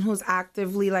patient who's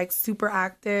actively like super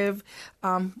active,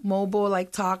 mobile,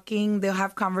 like talking, they'll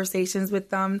have conversations with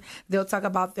them. They'll talk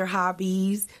about their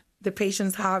hobbies, the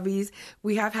patient's hobbies.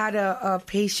 We have had a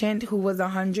patient who was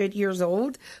 100 years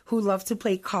old who loved to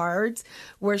play cards,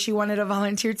 where she wanted a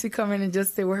volunteer to come in and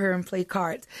just sit with her and play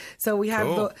cards. So we have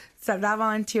so that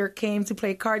volunteer came to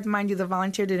play cards. Mind you, the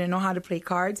volunteer didn't know how to play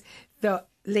cards.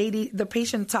 The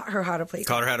patient taught her how to play cards.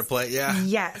 Taught her how to play, yeah.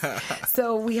 Yes.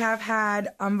 So we have had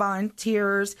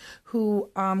volunteers who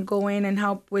go in and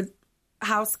help with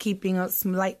housekeeping,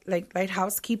 some light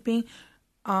housekeeping.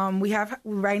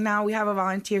 Right now we have a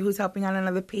volunteer who's helping out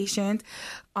another patient,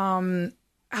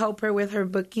 help her with her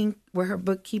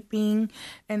bookkeeping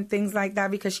and things like that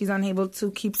because she's unable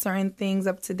to keep certain things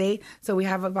up to date. So we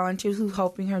have a volunteer who's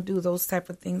helping her do those type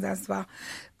of things as well.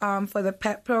 For the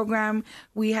pet program,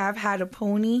 we have had a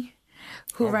pony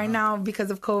who right now,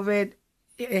 because of COVID,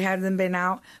 it hasn't been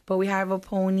out, but we have a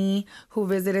pony who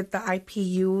visited the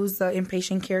IPUs, the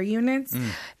inpatient care units,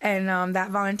 and that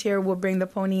volunteer will bring the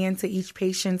pony into each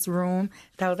patient's room.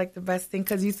 That was like the best thing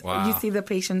because you see the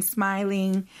patient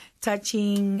smiling,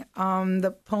 touching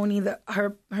the pony.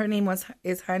 Her name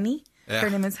is Honey. Yeah. Her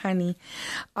name is Honey.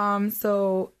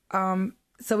 So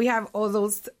we have all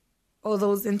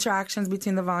those interactions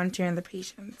between the volunteer and the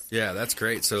patients. Yeah, that's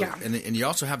great. So, and you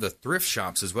also have the thrift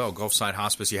shops as well. Gulfside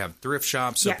Hospice, you have thrift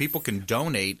shops, so people can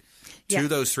donate to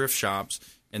those thrift shops,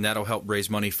 and that'll help raise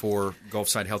money for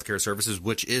Gulfside Healthcare Services,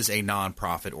 which is a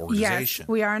nonprofit organization. Yes,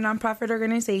 we are a nonprofit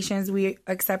organization. We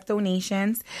accept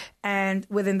donations, and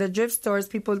within the thrift stores,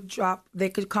 they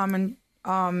could come and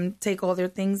take all their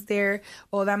things there.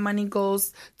 All that money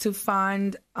goes to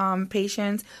fund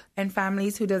patients and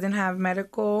families who doesn't have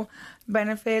medical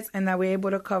benefits, and that we're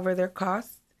able to cover their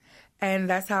costs. And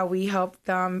that's how we help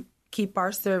them keep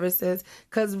our services,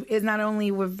 because it's not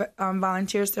only with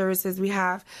volunteer services. We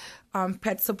have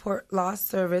pet support loss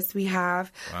service. We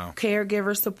have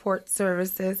caregiver support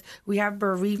services. We have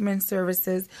bereavement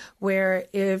services, where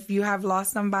if you have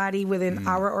lost somebody within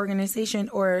our organization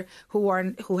or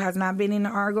who has not been in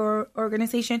our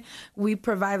organization, we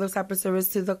provide those type of service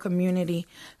to the community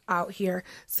out here.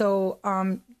 So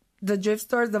the thrift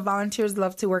stores, the volunteers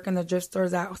love to work in the thrift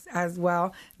stores as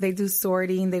well. They do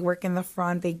sorting. They work in the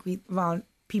front. They greet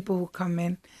people who come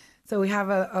in. So we have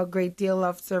a great deal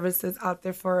of services out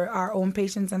there for our own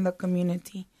patients and the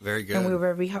community. Very good. And we're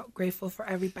very grateful for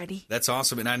everybody. That's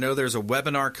awesome. And I know there's a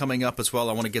webinar coming up as well.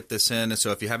 I want to get this in.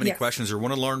 So if you have any questions or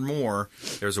want to learn more,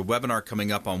 there's a webinar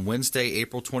coming up on Wednesday,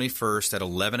 April 21st at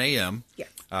 11 a.m.,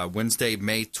 Wednesday,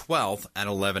 May 12th at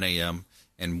 11 a.m.,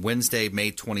 and Wednesday,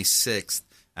 May 26th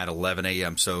at 11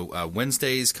 a.m. So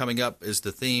Wednesdays coming up is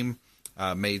the theme,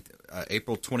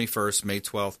 April 21st, May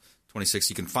 12th, 26th.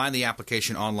 You can find the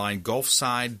application online,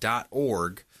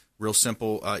 gulfside.org, Real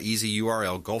simple, easy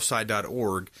URL,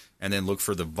 gulfside.org, and then look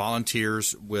for the Volunteer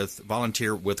with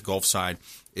Gulfside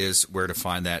is where to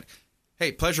find that.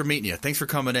 Hey, pleasure meeting you. Thanks for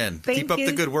coming in. Keep up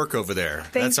the good work over there.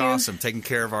 That's awesome. Taking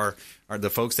care of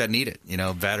the folks that need it.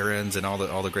 Veterans and all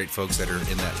the great folks that are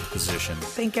in that position.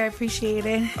 Thank you. I appreciate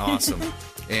it. Awesome.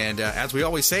 And as we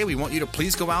always say, we want you to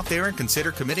please go out there and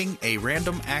consider committing a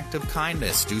random act of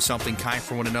kindness. Do something kind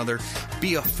for one another.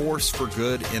 Be a force for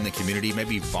good in the community.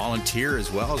 Maybe volunteer as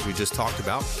well, as we just talked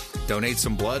about. Donate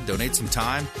some blood, donate some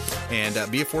time, and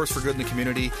be a force for good in the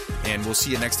community. And we'll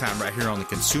see you next time right here on the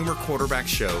Consumer Quarterback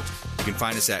Show. You can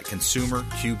find us at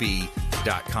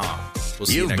consumerqb.com.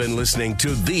 You've been listening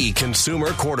to The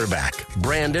Consumer Quarterback,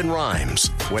 Brandon Rhymes.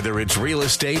 Whether it's real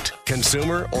estate,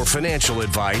 consumer, or financial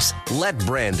advice, let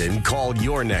Brandon call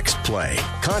your next play.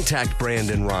 Contact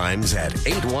Brandon Rhymes at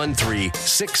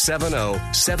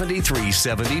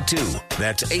 813-670-7372.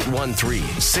 That's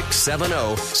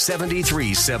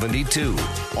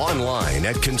 813-670-7372. Online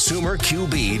at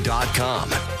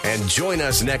consumerqb.com. And join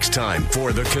us next time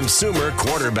for The Consumer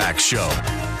Quarterback Show.